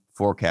budgeting,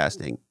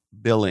 forecasting,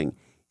 billing,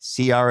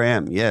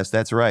 CRM. Yes,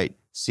 that's right.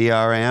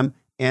 CRM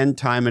and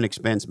time and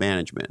expense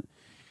management.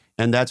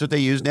 And that's what they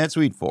use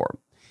NetSuite for.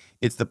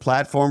 It's the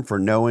platform for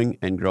knowing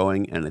and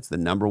growing, and it's the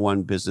number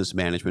one business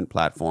management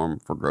platform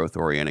for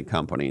growth-oriented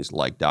companies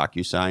like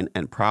DocuSign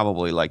and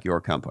probably like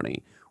your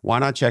company. Why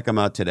not check them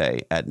out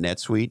today at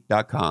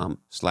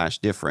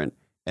netsuite.com/different.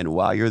 And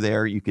while you're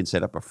there, you can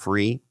set up a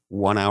free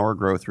 1-hour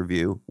growth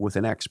review with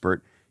an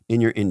expert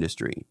in your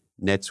industry.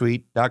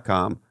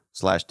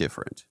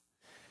 netsuite.com/different.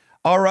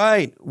 All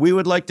right. We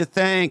would like to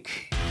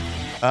thank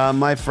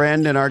my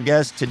friend and our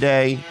guest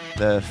today,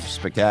 the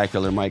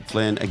spectacular Mike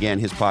Flynn. Again,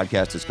 his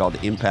podcast is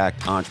called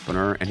Impact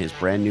Entrepreneur, and his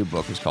brand new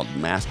book is called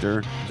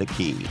Master the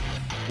Key.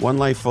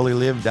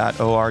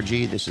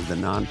 OneLifeFullyLived.org. This is the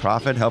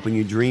nonprofit helping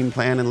you dream,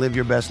 plan, and live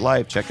your best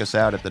life. Check us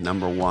out at the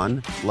number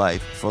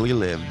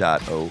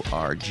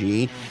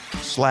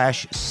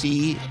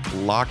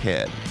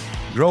OneLifeFullyLived.org/C-Lockhead.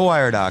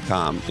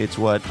 GrowWire.com. It's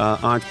what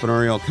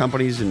entrepreneurial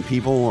companies and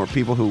people, or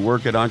people who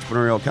work at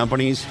entrepreneurial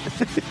companies,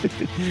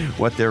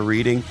 what they're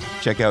reading.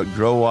 Check out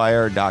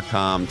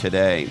GrowWire.com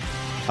today.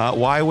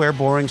 Why wear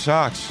boring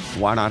socks?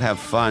 Why not have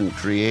fun,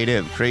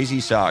 creative,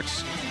 crazy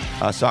socks?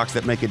 Socks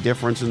that make a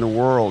difference in the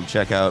world.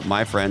 Check out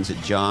my friends at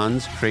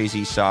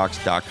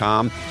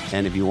johnscrazysocks.com.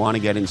 And if you want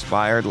to get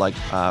inspired, like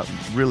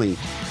really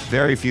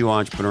very few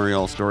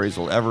entrepreneurial stories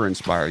will ever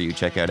inspire you,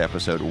 check out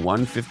episode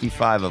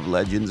 155 of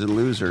Legends and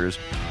Losers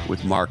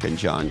with Mark and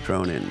John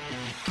Cronin.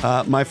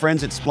 My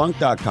friends at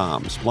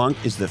Splunk.com. Splunk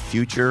is the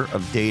future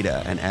of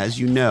data. And as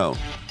you know,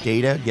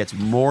 data gets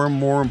more and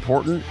more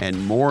important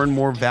and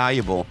more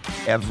valuable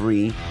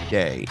every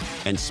day.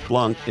 And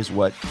Splunk is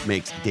what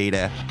makes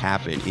data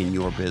happen in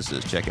your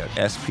business. Check out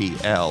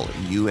SPLUNK.com.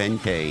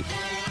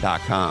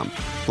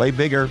 Play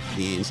Bigger,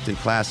 the instant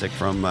classic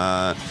from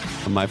my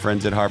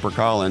friends at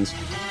HarperCollins.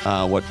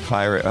 What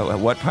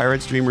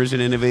pirates, dreamers,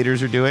 and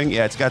innovators are doing.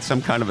 Yeah, it's got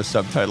some kind of a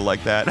subtitle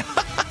like that.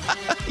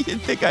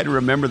 You'd think I'd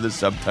remember the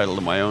subtitle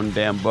to my own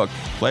damn book.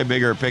 Play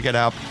Bigger, pick it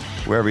up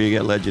wherever you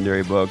get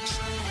legendary books.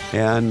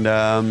 And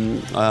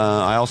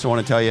I also want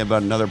to tell you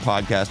about another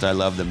podcast I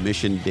love, the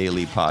Mission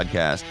Daily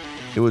Podcast.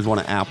 It was one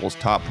of Apple's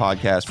top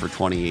podcasts for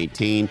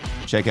 2018.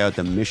 Check out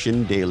the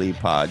Mission Daily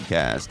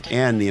Podcast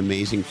and the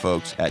amazing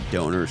folks at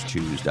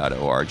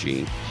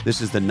DonorsChoose.org. This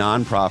is the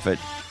nonprofit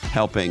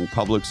helping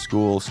public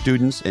school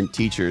students and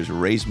teachers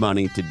raise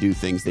money to do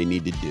things they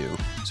need to do.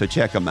 So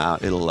check them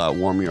out. It'll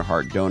warm your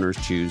heart.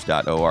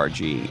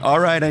 DonorsChoose.org. All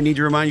right, I need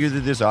to remind you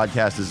that this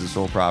oddcast is the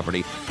sole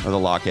property of the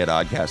Lockheed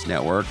Oddcast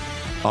Network.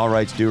 All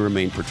rights do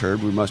remain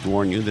perturbed. We must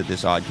warn you that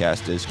this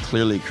oddcast is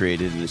clearly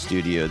created in a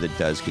studio that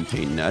does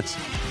contain nuts.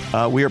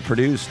 We are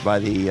produced by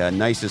the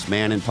nicest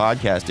man in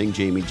podcasting,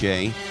 Jamie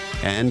J.,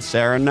 and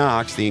Sarah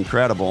Knox, the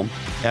incredible.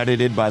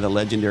 Edited by the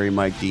legendary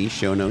Mike D.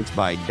 Show notes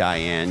by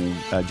Diane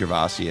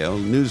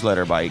Gervasio.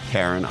 Newsletter by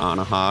Karen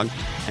Onahog.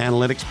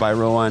 Analytics by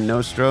Rowan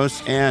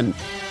Nostros. And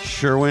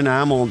Sherwin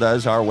Amel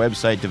does our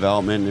website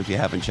development. If you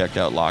haven't checked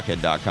out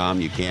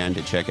Lockheed.com, you can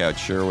to check out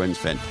Sherwin's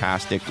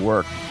fantastic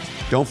work.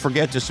 Don't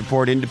forget to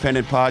support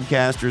independent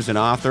podcasters and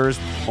authors.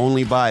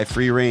 Only buy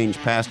free-range,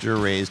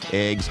 pasture-raised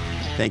eggs.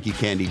 Thank you,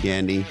 Candy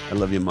Dandy. I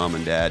love you, Mom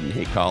and Dad. And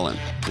hey, Colin,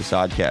 this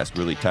oddcast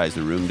really ties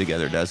the room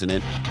together, doesn't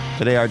it?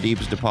 Today, our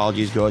deepest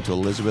apologies go out to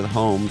Elizabeth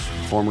Holmes,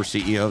 former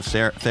CEO of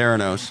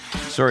Theranos.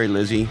 Sorry,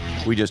 Lizzie,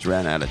 we just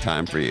ran out of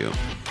time for you.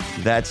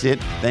 That's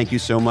it. Thank you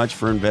so much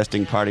for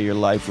investing part of your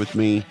life with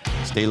me.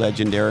 Stay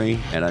legendary,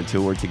 and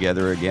until we're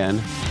together again,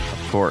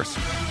 of course,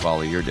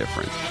 follow your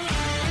difference.